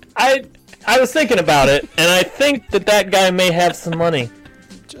 I was thinking about it, and I think that guy may have some money.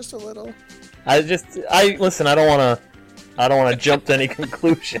 Just a little. Listen. I don't want to jump to any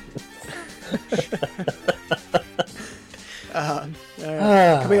conclusion. All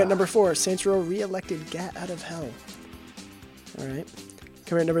right. Coming at number 4, Saints Row re-elected Gat out of hell. All right.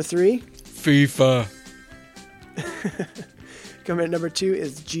 Coming at number 3. FIFA. Coming at number 2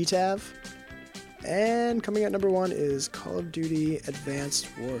 is GTAV. And coming at number 1 is Call of Duty Advanced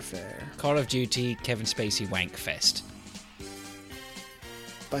Warfare Call of Duty Kevin Spacey Wank Fest.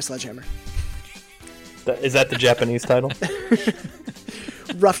 by Sledgehammer. Is that the Japanese title?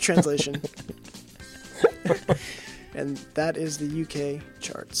 Rough translation. And that is the UK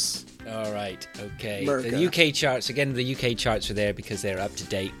charts. All right, okay. Merca. The UK charts, again, the UK charts are there because they're up to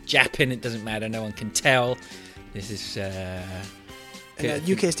date. Japan, it doesn't matter, no one can tell. This is... And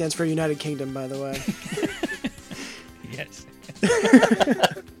UK stands for United Kingdom, by the way. Yes.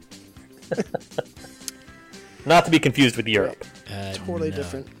 Not to be confused with Europe. Totally No.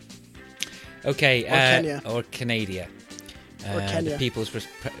 different. Okay, Kenya. Or Canada. Or Kenya. The People's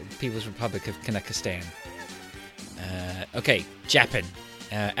Republic of Kazakhstan. Okay, Japan.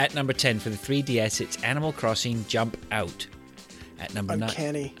 At number 10 for the 3DS, it's Animal Crossing Jump Out. At number 9.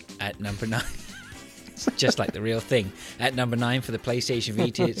 Uncanny. At number 9. It's just like the real thing. At number 9 for the PlayStation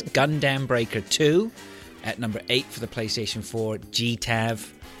Vita, it's Gundam Breaker 2. At number 8 for the PlayStation 4, GTAV.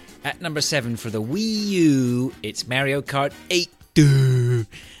 At number 7 for the Wii U, it's Mario Kart 8.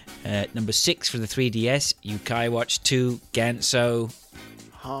 At number 6 for the 3DS, Yokai Watch 2, Ganso.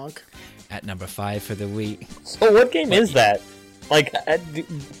 Honk. At number 5 for the Wii. So what game is that? Like,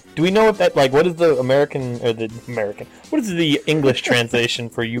 do we know if that, like, what is the what is the English translation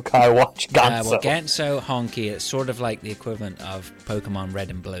for Yokai Watch Ganso? Well, Ganso, Honky, it's sort of like the equivalent of Pokemon Red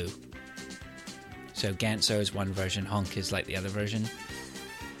and Blue. So Ganso is one version, Honk is like the other version.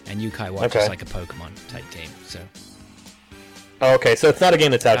 And Yokai Watch is like a Pokemon type game, so... Oh, okay, so it's not a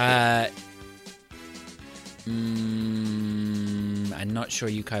game that's out yet. I'm not sure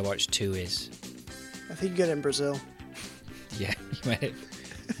Yokai Watch 2 is. I think you get it in Brazil. Yeah, you might have.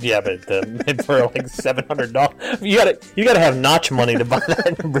 Yeah, but for like $700, you gotta have Notch money to buy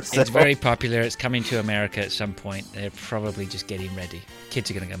that in Brazil. It's very popular. It's coming to America at some point. They're probably just getting ready.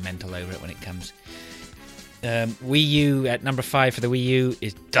 Kids are going to go mental over it when it comes. Wii U at number 5 for the Wii U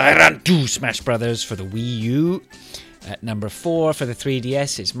is Dairantu Smash Brothers for the Wii U. At number 4 for the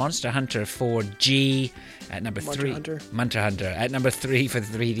 3DS is Monster Hunter 4G. At number Monster 3, Hunter. Monster Hunter. At number 3 for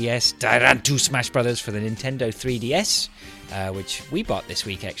the 3DS, Tyrant 2 Smash Brothers for the Nintendo 3DS, which we bought this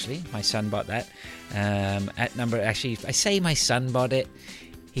week, actually. My son bought that. Actually, I say my son bought it.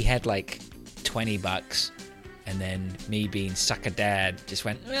 He had like $20, and then me being sucker dad just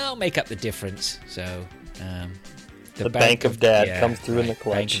went, well, make up the difference. So the Bank of Dad comes through in the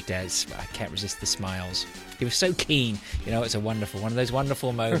clutch. Bank of Dad's, I can't resist the smiles. He was so keen. You know, it's one of those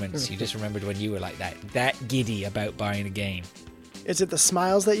wonderful moments. You just remembered when you were like that giddy about buying a game. Is it the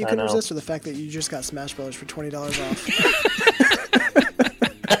smiles that you I can know. resist, or the fact that you just got Smash Brothers for $20 off?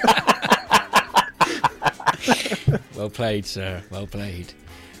 Well played, sir. Well played.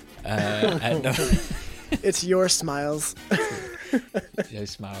 It's your smiles. No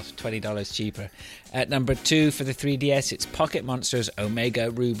smiles. $20 cheaper. At number 2 for the 3DS, it's Pocket Monsters Omega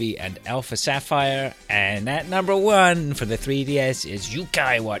Ruby and Alpha Sapphire. And at number 1 for the 3DS is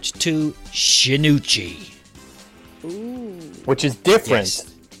Yokai Watch 2 Shinuchi. Which is different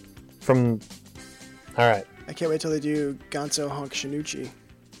Yes. from... Alright. I can't wait till they do Ganso Honk Shinuchi.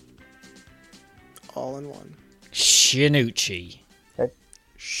 All in one. Shinuchi.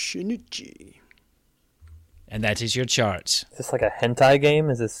 Shinuchi. And that is your charts. Is this like a hentai game?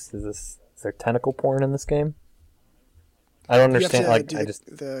 Is there tentacle porn in this game? I don't You have understand. to Like, do I the, just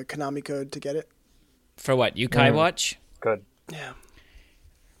the Konami code to get it. For what? Yokai Watch? good. Yeah.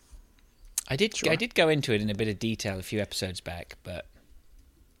 I did Sure. I did go into it in a bit of detail a few episodes back, but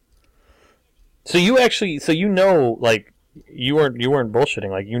So you actually, like, you weren't bullshitting.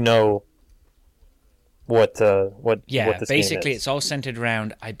 Like, you know what yeah, what this basically game is. it's all centered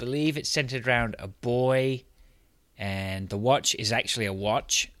around, I believe it's centered around a boy, and the watch is actually a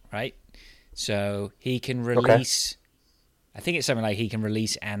watch, right? So he can release, I think it's something like he can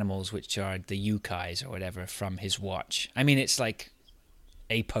release animals which are the yukais or whatever from his watch. I mean, it's like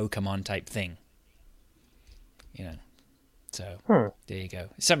a Pokemon type thing, you know. So there you go,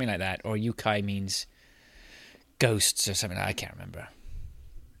 something like that. Or yukai means ghosts or something. I can't remember.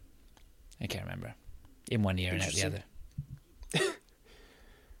 In one ear and out the other.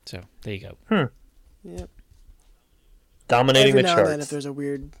 So there you go. Yep. Dominating Every the now charts. and then, if there's a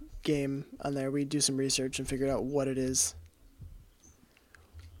weird game on there, we do some research and figure out what it is.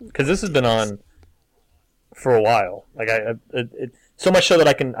 Because this has been on for a while. Like it so much so that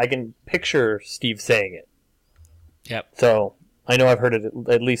I can picture Steve saying it. Yep. So I know I've heard it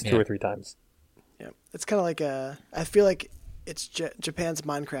at least 2 Yeah. or 3 times. Yeah, it's kind of like I feel like it's Japan's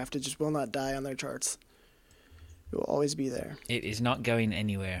Minecraft. It just will not die on their charts. It will always be there. It is not going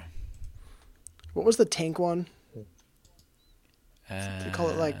anywhere. What was the tank one? They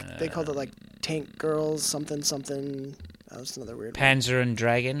called it like Tank Girls something. That was another weird one. Panzer and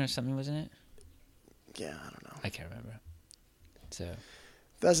Dragon or something, wasn't it? Yeah, I don't know. I can't remember. So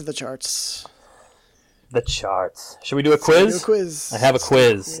Those are the charts. The charts. Should we do a So we do quiz? a quiz. I have a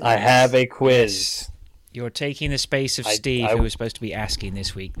quiz. I have a quiz. yes, you're taking the space of Steve, who was supposed to be asking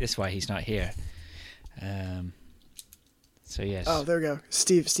this week. That's why he's not here. So yes. Oh, there we go.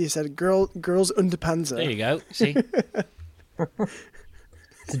 Steve said, "Girls und Panzer." There you go. See,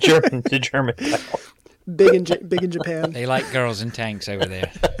 It's a German title. Big in Japan. they like girls and tanks over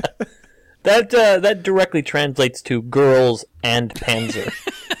there. That directly translates to girls and Panzer.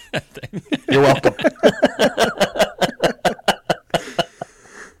 You're welcome.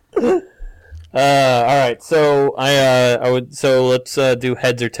 All right, so let's do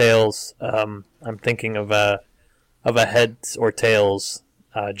heads or tails. I'm thinking of a heads or tails.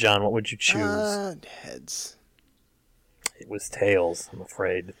 John, what would you choose? Heads. It was tails, I'm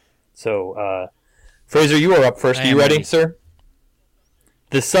afraid. So, Fraser, you are up first. I Are you am ready, ready. sir?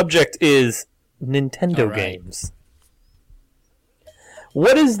 The subject is Nintendo All right. games.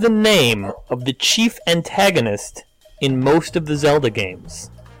 What is the name of the chief antagonist in most of the Zelda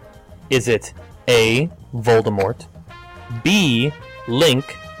games? Is it A. Voldemort, B.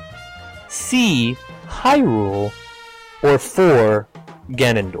 Link, C. Hyrule, or 4.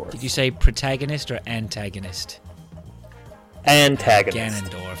 Ganondorf? Did you say protagonist or antagonist? Antagonist.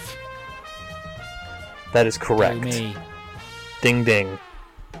 Ganondorf. That is Go correct. me. Ding ding.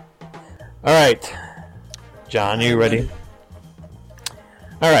 All right, John, are you ready?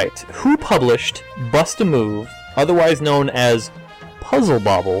 All right. Who published Bust a Move, otherwise known as Puzzle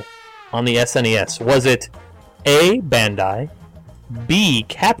Bobble, on the SNES? Was it A. Bandai, B.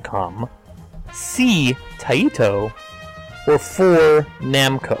 Capcom, C. Taito, or 4.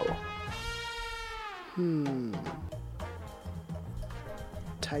 Namco?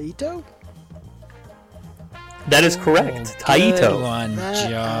 Taito? That is correct. Good Taito. one, That out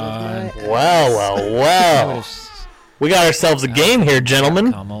John. of my Well, well, I would well. have We got ourselves a game here,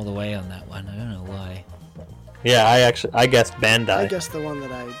 gentlemen. I'm all the way on that one. I don't know why. Yeah, I guessed Bandai. I guessed the one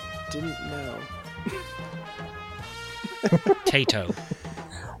that I didn't know. Tato.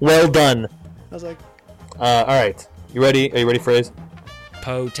 Well done. I was like, All right. You ready? Are you ready, Phrase?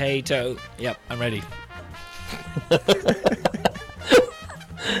 Potato. Yep, I'm ready.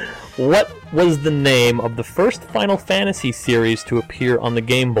 What was the name of the first Final Fantasy series to appear on the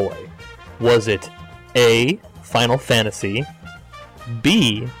Game Boy? Was it A. Final Fantasy,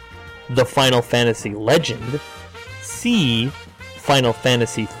 B. The Final Fantasy Legend, C. Final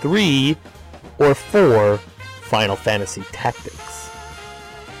Fantasy 3, or 4. Final Fantasy Tactics?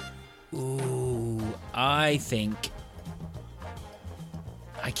 Ooh, I think...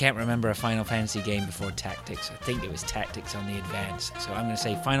 I can't remember a Final Fantasy game before Tactics. I think it was Tactics on the Advance. So I'm going to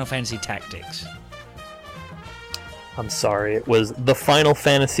say Final Fantasy Tactics. I'm sorry, it was The Final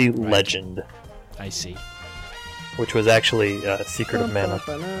Fantasy Legend, I see. which was actually Secret of Mana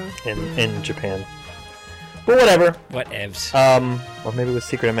in Japan. But whatever. Whatevs. Or maybe it was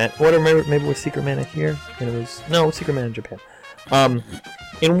Secret of Mana. Maybe it was Secret Mana here, and it was Secret Mana in Japan.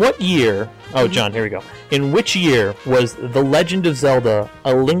 In what year? Oh, John, here we go. In which year was The Legend of Zelda: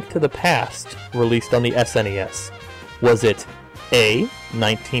 A Link to the Past released on the SNES? Was it A.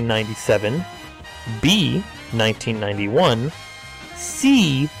 1997, B. 1991,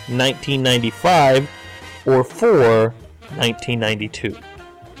 C. 1995, or 4. 1992?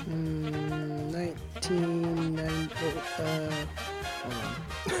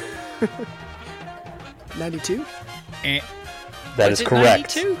 92? That is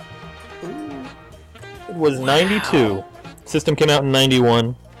correct. 92? It was 92. System came out in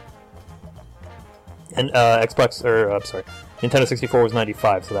 91. And Nintendo 64 was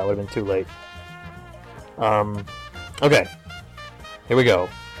 95, so that would have been too late. Okay. Here we go.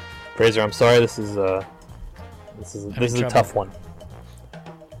 Fraser, I'm sorry, this is a tough one.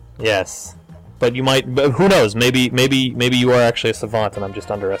 Yes. But you might, but who knows, maybe you are actually a savant and I'm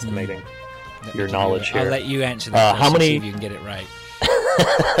just underestimating your knowledge here. I'll let you answer that question, see if you can get it right.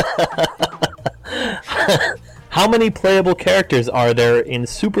 How many playable characters are there in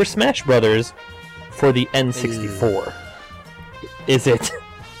Super Smash Bros. For the N64? Is it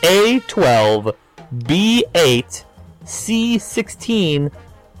A12, B8, C16,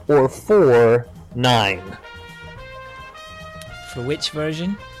 or 4, 9? For which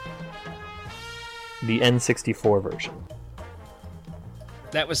version? The N64 version.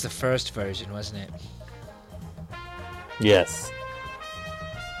 That was the first version, wasn't it? Yes.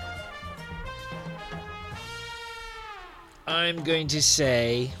 I'm going to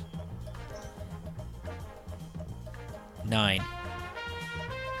say 9.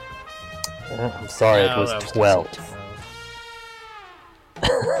 I'm sorry, it was 12.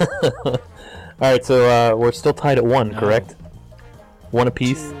 Alright, so we're still tied at 1, correct? 1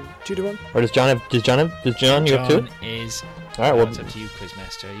 apiece? 2 to 1? Or does John have 2? John is... Alright, well... It's up to you,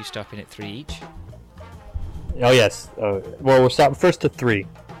 Quizmaster. Are you stopping at 3 each? Oh, yes. Well, we're stopping first at 3,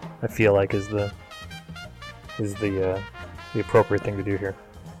 I feel like, is the appropriate thing to do here.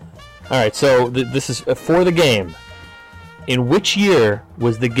 Alright, so this is for the game. In which year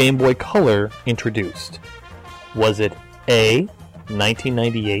was the Game Boy Color introduced? Was it A.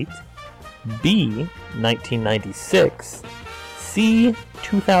 1998, B. 1996, C.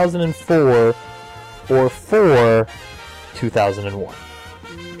 2004, or 4. 2001?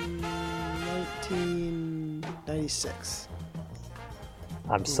 1996.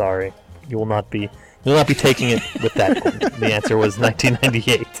 I'm sorry. You will not be taking it with that one. The answer was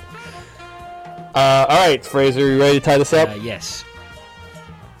 1998. Alright, Fraser, you ready to tie this up? Yes.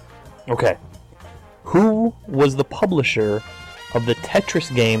 Okay. Who was the publisher of the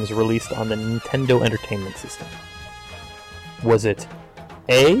Tetris games released on the Nintendo Entertainment System? Was it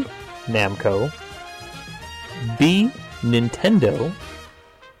A. Namco, B. Nintendo,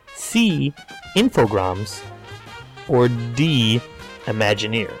 C. Infogrames, or D.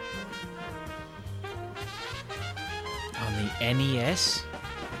 Imagineer? On the NES?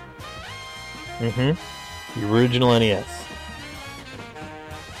 Mm-hmm. The original NES.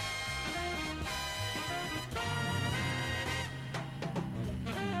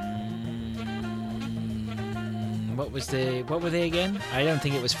 What were they again? I don't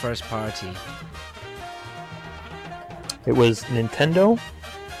think it was first party. It was Nintendo,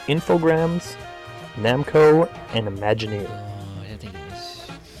 Infogrames, Namco, and Imagineer. Oh, I don't think it was...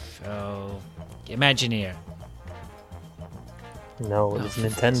 Oh... Imagineer. No, it was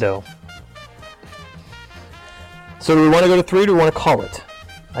Nintendo. So do we want to go to 3 or do we want to call it?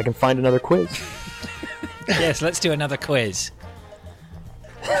 I can find another quiz. Yes, let's do another quiz.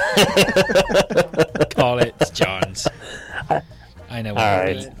 Paul, it's John's. I know what All you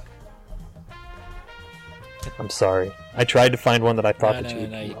right. mean. I'm sorry. I tried to find one that I thought that you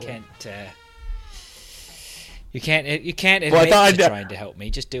would. No, you can't. You can't admit Well, I thought to I'd- trying to help me.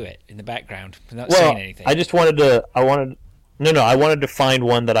 Just do it in the background without Well, saying anything. I just wanted to. I wanted to find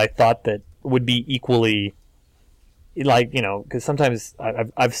one that I thought that would be equally, like, you know, because sometimes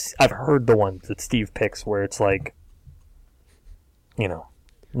I've heard the ones that Steve picks where it's like, you know,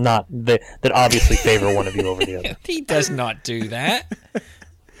 not that obviously favor one of you over the other. He does not do that.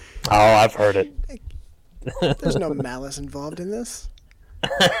 Oh, I've heard it. There's no malice involved in this.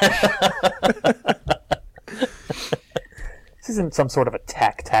 This isn't some sort of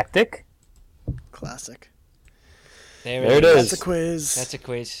attack tactic. Classic. There There it is. is. That's a quiz. That's a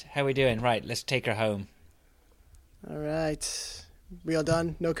quiz. How we doing? Right, let's take her home. All right. We all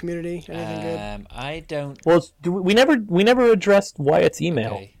done? No community? Anything good? I don't. Well, we never addressed Wyatt's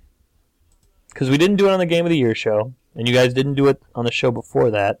email Okay. because we didn't do it on the Game of the Year show, and you guys didn't do it on the show before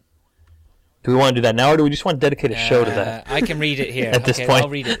that. Do we want to do that now, or do we just want to dedicate a show to that? I can read it here. At this Okay, point. I'll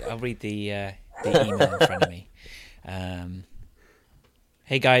read it. I'll read the email in front of me.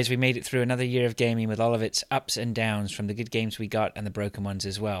 Hey guys, we made it through another year of gaming with all of its ups and downs, from the good games we got and the broken ones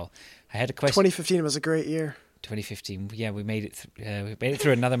as well. I had a question. 2015 was a great year. 2015. Yeah, we made it. We made it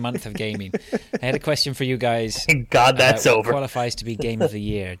through another month of gaming. I had a question for you guys. Thank God that's What over. qualifies to be game of the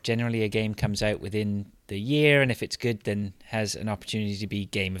year? Generally, a game comes out within the year, and if it's good, then has an opportunity to be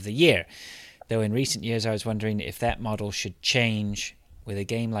game of the year. Though in recent years, I was wondering if that model should change. With a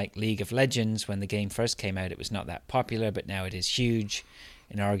game like League of Legends, when the game first came out, it was not that popular, but now it is huge,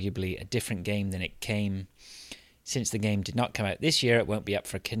 and arguably a different game than it came. Since the game did not come out this year, it won't be up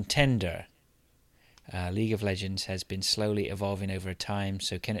for contender. League of Legends has been slowly evolving over time,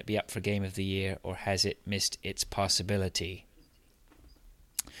 so can it be up for Game of the Year, or has it missed its possibility?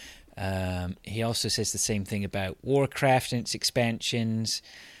 He also says the same thing about Warcraft and its expansions.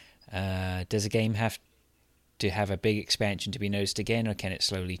 Does a game have to have a big expansion to be noticed again, or can it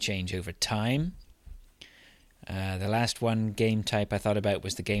slowly change over time? The last one game type I thought about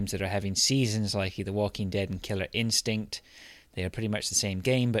was the games that are having seasons, like The Walking Dead and Killer Instinct. They are pretty much the same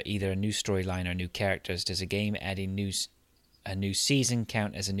game, but either a new storyline or new characters. Does a game adding a new season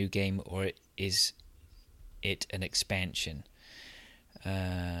count as a new game, or is it an expansion?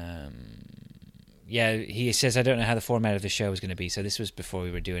 Yeah, he says, I don't know how the format of the show is going to be, so this was before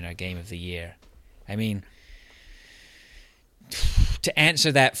we were doing our Game of the Year. I mean, to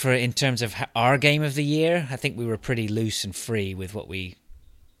answer that for in terms of our Game of the Year, I think we were pretty loose and free with what we...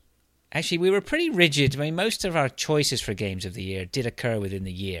 Actually, we were pretty rigid. I mean, most of our choices for Games of the Year did occur within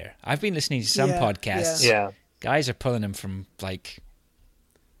the year. I've been listening to some Yeah, podcasts. Yeah. Guys are pulling them from, like,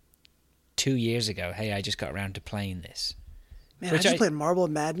 2 years ago. Hey, I just got around to playing this. Man, Which I just I- played Marble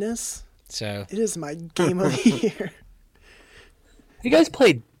Madness. So, It is my game of the year. Have you guys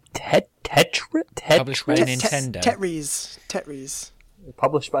played Tetris? Published by Tetris? Nintendo. Tetris.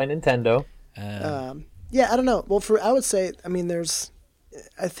 Published by Nintendo. Yeah, I don't know. Well, I would say, I mean,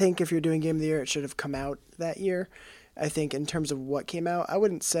 I think if you're doing Game of the Year, it should have come out that year. I think in terms of what came out, I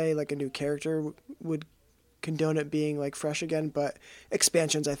wouldn't say like a new character would condone it being like fresh again, but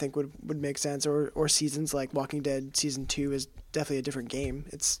expansions I think would make sense, or seasons like Walking Dead Season 2 is definitely a different game.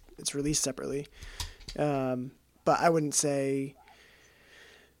 It's released separately. But I wouldn't say,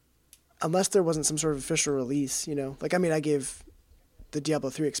 unless there wasn't some sort of official release, you know, like, I mean, I gave the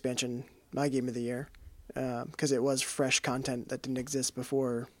Diablo 3 expansion my Game of the Year, because it was fresh content that didn't exist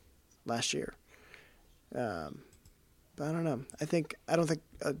before last year. But I don't know. I don't think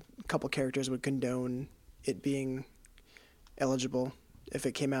a couple characters would condone it being eligible if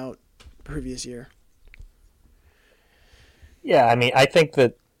it came out previous year. Yeah, I mean, I think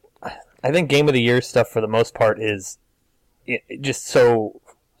Game of the Year stuff for the most part is just so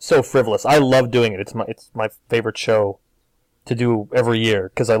frivolous. I love doing it. It's my favorite show to do every year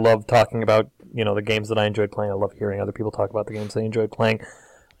because I love talking about, you know, the games that I enjoyed playing. I love hearing other people talk about the games they enjoyed playing.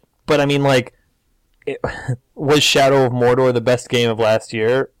 But I mean, like, was Shadow of Mordor the best game of last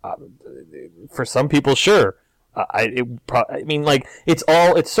year? For some people, sure. I mean, like, it's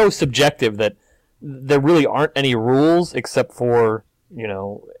so subjective that there really aren't any rules except for, you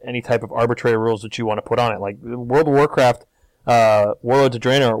know, any type of arbitrary rules that you want to put on it. Like, World of Warcraft, Warlords of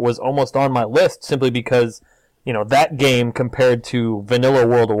Draenor was almost on my list simply because, you know, that game compared to vanilla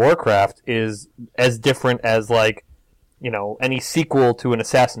World of Warcraft is as different as, like, you know, any sequel to an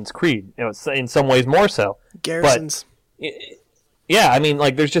Assassin's Creed. You know, it's in some ways more so. Garrisons. Yeah, I mean,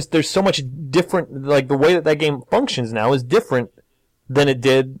 like, there's so much different, like, the way that game functions now is different than it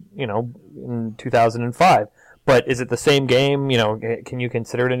did, you know, in 2005. But is it the same game? Can you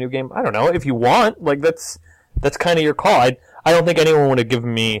consider it a new game? I don't know. If you want, like that's kind of your call. I don't think anyone would have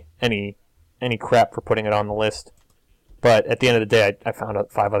given me any crap for putting it on the list. But at the end of the day, I found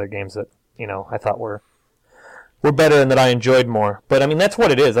out 5 other games that I thought were better and that I enjoyed more. But I mean, that's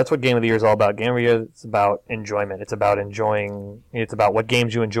what it is. That's what Game of the Year is all about. Game of the Year is about enjoyment. It's about enjoying. It's about what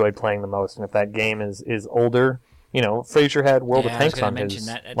games you enjoyed playing the most. And if that game is older, Fraser had World of Tanks on his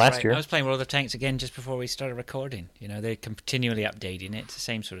last year. I was playing World of Tanks again just before we started recording. They're continually updating it. It's the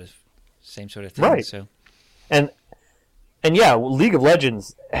same sort of thing. Right. So. And yeah, League of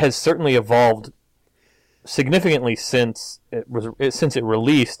Legends has certainly evolved significantly since it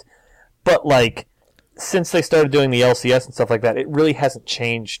released, but like since they started doing the LCS and stuff like that, it really hasn't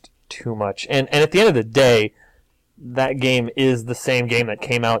changed too much. And at the end of the day, that game is the same game that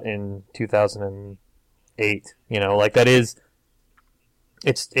came out in 2008. Like that is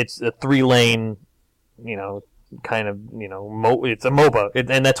it's a 3-lane, kind of, it's a MOBA,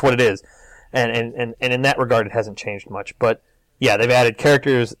 and that's what it is. And in that regard, it hasn't changed much. But yeah, they've added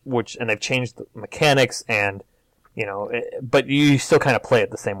characters, and they've changed the mechanics, and but you still kind of play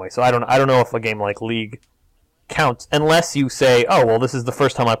it the same way. So I don't know if a game like League counts unless you say, oh well, this is the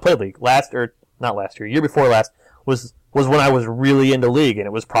first time I played League. Year before last was when I was really into League, and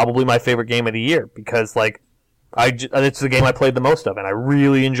it was probably my favorite game of the year because like it's the game I played the most of, and I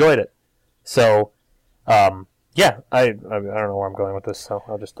really enjoyed it. So. Yeah, I don't know where I'm going with this, so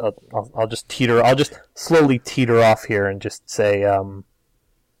I'll just slowly teeter off here and just say there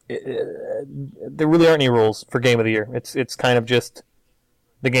really aren't any rules for Game of the Year. It's kind of just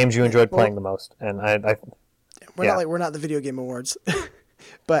the games you enjoyed playing the most, and we're not the Video Game Awards,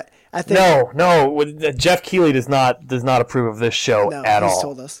 but I think no, Jeff Keighley does not approve of this show at all. He's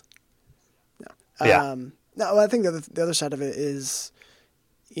told us. No, yeah. No, I think the other side of it is,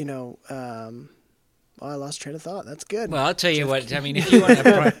 I lost train of thought. That's good. Well, I'll tell you what. I mean, if you want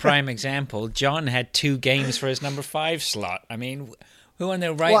a prime example, John had 2 games for his number 5 slot. I mean, who on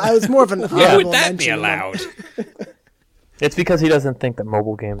the right? Well, I was more of an. How would that be allowed? It's because he doesn't think that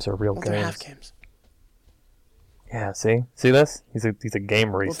mobile games are real games. They're half games. Yeah. See this? He's a game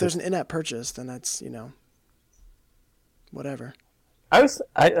racist. Well, if there's an in-app purchase, then that's whatever.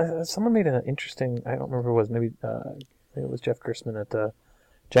 Someone made an interesting. I don't remember who it was. Maybe it was Jeff Gerstmann at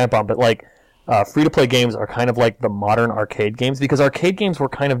Giant Bomb, but like. Free-to-play games are kind of like the modern arcade games because arcade games were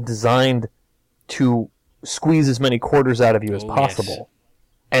kind of designed to squeeze as many quarters out of you as possible. Yes.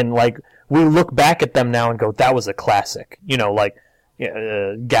 And like we look back at them now and go, that was a classic. Like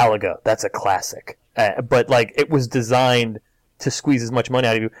Galaga, that's a classic. But like it was designed to squeeze as much money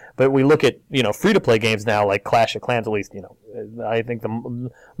out of you. But we look at free-to-play games now, like Clash of Clans. At least I think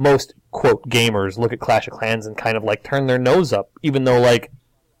the most quote gamers look at Clash of Clans and kind of like turn their nose up, even though like.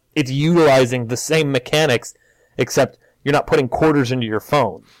 It's utilizing the same mechanics, except you're not putting quarters into your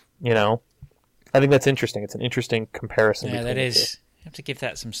phone. I think that's interesting. It's an interesting comparison. Yeah, that is. You have to give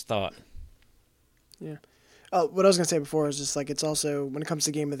that some thought. Yeah. Oh, what I was going to say before is just like it's also, when it comes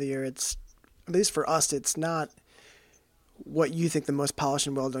to Game of the Year, it's, at least for us, it's not what you think the most polished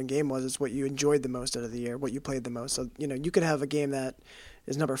and well-done game was. It's what you enjoyed the most out of the year, what you played the most. So, you could have a game that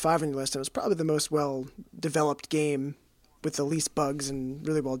is number 5 on your list, and it was probably the most well-developed game with the least bugs and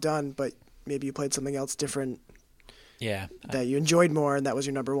really well done, but maybe you played something else different that you enjoyed more, and that was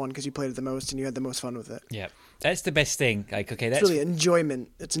your number 1 because you played it the most and you had the most fun with it. Yeah, that's the best thing. Like, okay, that's really enjoyment.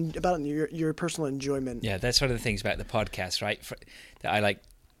 It's about your personal enjoyment. Yeah, that's one of the things about the podcast, right? That I like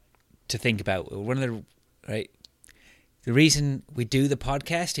to think about. The reason we do the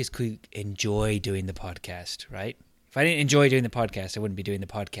podcast is we enjoy doing the podcast, right? If I didn't enjoy doing the podcast, I wouldn't be doing the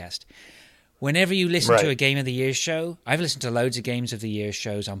podcast. Whenever you listen to a Game of the Year show, I've listened to loads of Games of the Year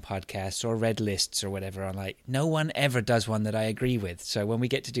shows on podcasts or read lists or whatever. I'm like, no one ever does one that I agree with. So when we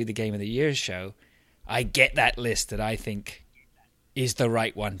get to do the Game of the Year show, I get that list that I think is the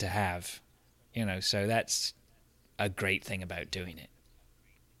right one to have. So that's a great thing about doing it.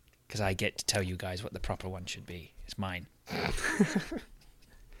 Because I get to tell you guys what the proper one should be. It's mine.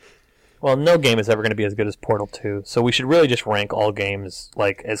 Well, no game is ever going to be as good as Portal 2, so we should really just rank all games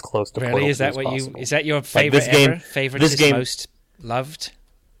like as close to Portal 2 as possible. Really? Is that your favorite ever? Favorite is most loved?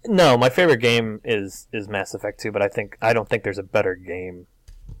 No, my favorite game is Mass Effect 2, but I don't think there's a better game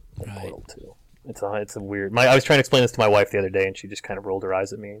than Portal 2. It's a weird. I was trying to explain this to my wife the other day, and she just kind of rolled her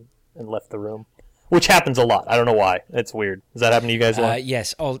eyes at me and left the room, which happens a lot. I don't know why. It's weird. Does that happen to you guys a lot?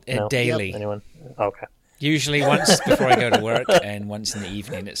 Yes, daily. Yep. Anyone? Okay. Usually once before I go to work and once in the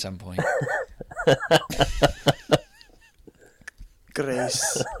evening at some point.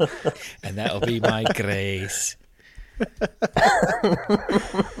 Grace. And that'll be my grace.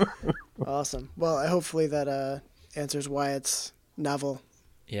 Awesome. Well, hopefully that answers Wyatt's novel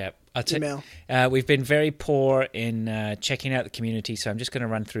Yeah, email. We've been very poor in checking out the community, so I'm just going to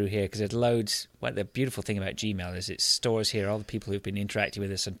run through here because it loads. What the beautiful thing about Gmail is it stores here all the people who've been interacting with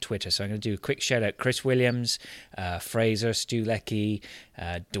us on Twitter. So I'm going to do a quick shout out: Chris Williams, Fraser, Stu Leckie,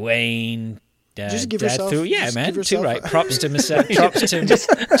 Dwayne. Just give yourself, yeah, just man, give yourself too right. Props to myself. Props to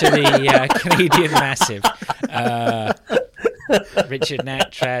the Canadian Massive. Richard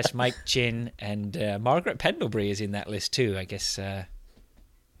Nattrass, Mike Chin, and Margaret Pendlebury is in that list too. I guess.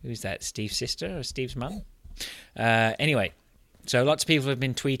 Who's that? Steve's sister or Steve's mum? Anyway, so lots of people have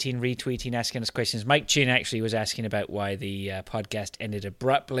been tweeting, retweeting, asking us questions. Mike Chin actually was asking about why the podcast ended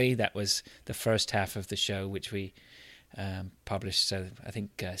abruptly. That was the first half of the show, which we published. So I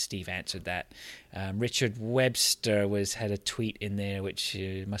think Steve answered that. Richard Webster had a tweet in there, which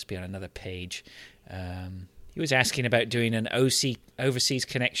must be on another page. He was asking about doing an overseas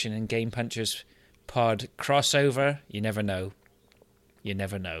connection and Game Punchers pod crossover. You never know. You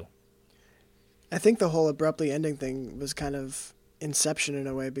never know. I think the whole abruptly ending thing was kind of Inception in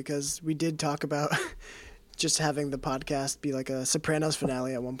a way, because we did talk about just having the podcast be like a Sopranos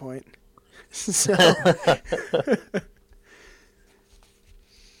finale at one point. So,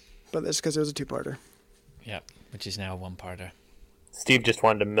 but that's because it was a two-parter. Yeah, which is now a one-parter. Steve just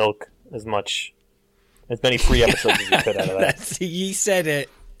wanted to milk as many free episodes as he could out of that. You said it.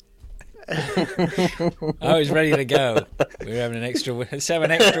 I was ready to go. We were having let's have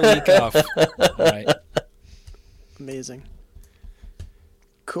an extra week off. All right. Amazing.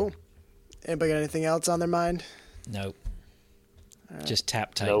 Cool. Anybody got anything else on their mind? Nope. Just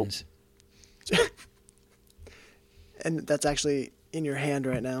Tap Titans. Nope. And that's actually in your hand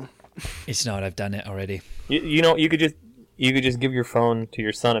right now. It's not. I've done it already. You know, you could just give your phone to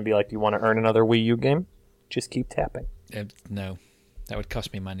your son and be like, "Do you want to earn another Wii U game? Just keep tapping." No. That would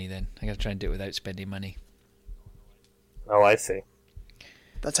cost me money then. I got to try and do it without spending money. Oh, I see.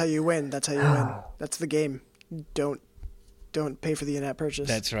 That's how you win. That's the game. Don't pay for the in-app purchase.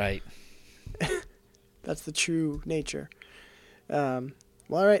 That's right. That's the true nature. Well,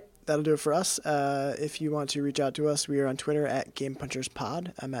 all right. That'll do it for us. If you want to reach out to us, we are on Twitter at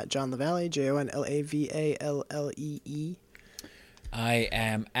GamePunchersPod. I'm at John LaValle, JonLavallee. I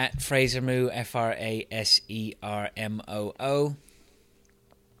am at Frasermoo, Frasermoo.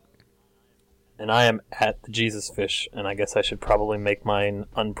 And I am at the Jesus Fish, and I guess I should probably make mine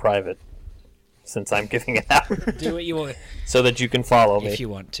unprivate since I'm giving it out. Do what you want. So that you can follow me. If you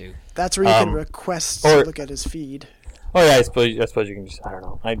want to. That's where you can request to look at his feed. Oh, yeah, I suppose you can just, I don't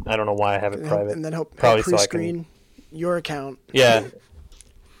know. I don't know why I have it private. And then he'll probably pre-screen your account. Yeah.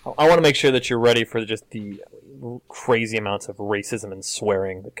 I want to make sure that you're ready for just the crazy amounts of racism and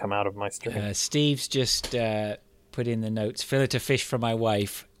swearing that come out of my stream. Steve's just put in the notes, fillet of fish for my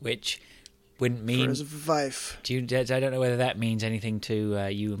wife, which wouldn't mean... For his wife. I don't know whether that means anything to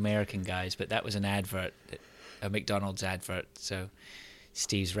you American guys, but that was an advert, a McDonald's advert, so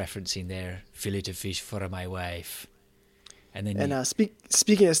Steve's referencing there, fillet of fish for my wife. And then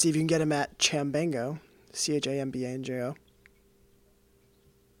speaking of Steve, you can get him at Chambango, CHAMBANJO,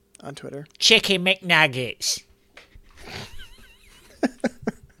 on Twitter. Chicken McNuggets.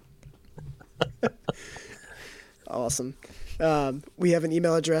 Awesome. We have an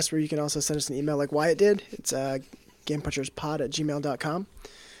email address where you can also send us an email like Wyatt did. It's gamepuncherspod@gmail.com.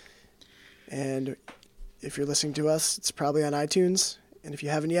 And if you're listening to us, it's probably on iTunes. And if you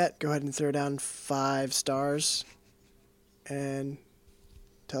haven't yet, go ahead and throw down 5 stars and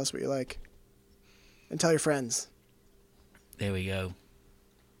tell us what you like. And tell your friends. There we go.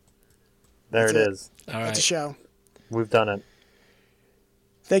 There That's it is. All right. That's a show. We've done it.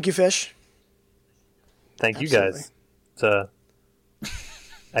 Thank you, Fish. Thank Absolutely. you guys. It's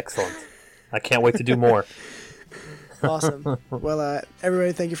excellent. I can't wait to do more. Awesome. Well,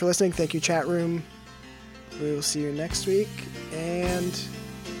 everybody, thank you for listening. Thank you, chat room. We will see you next week. And...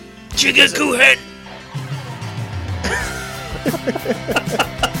 Chicken Kuchen!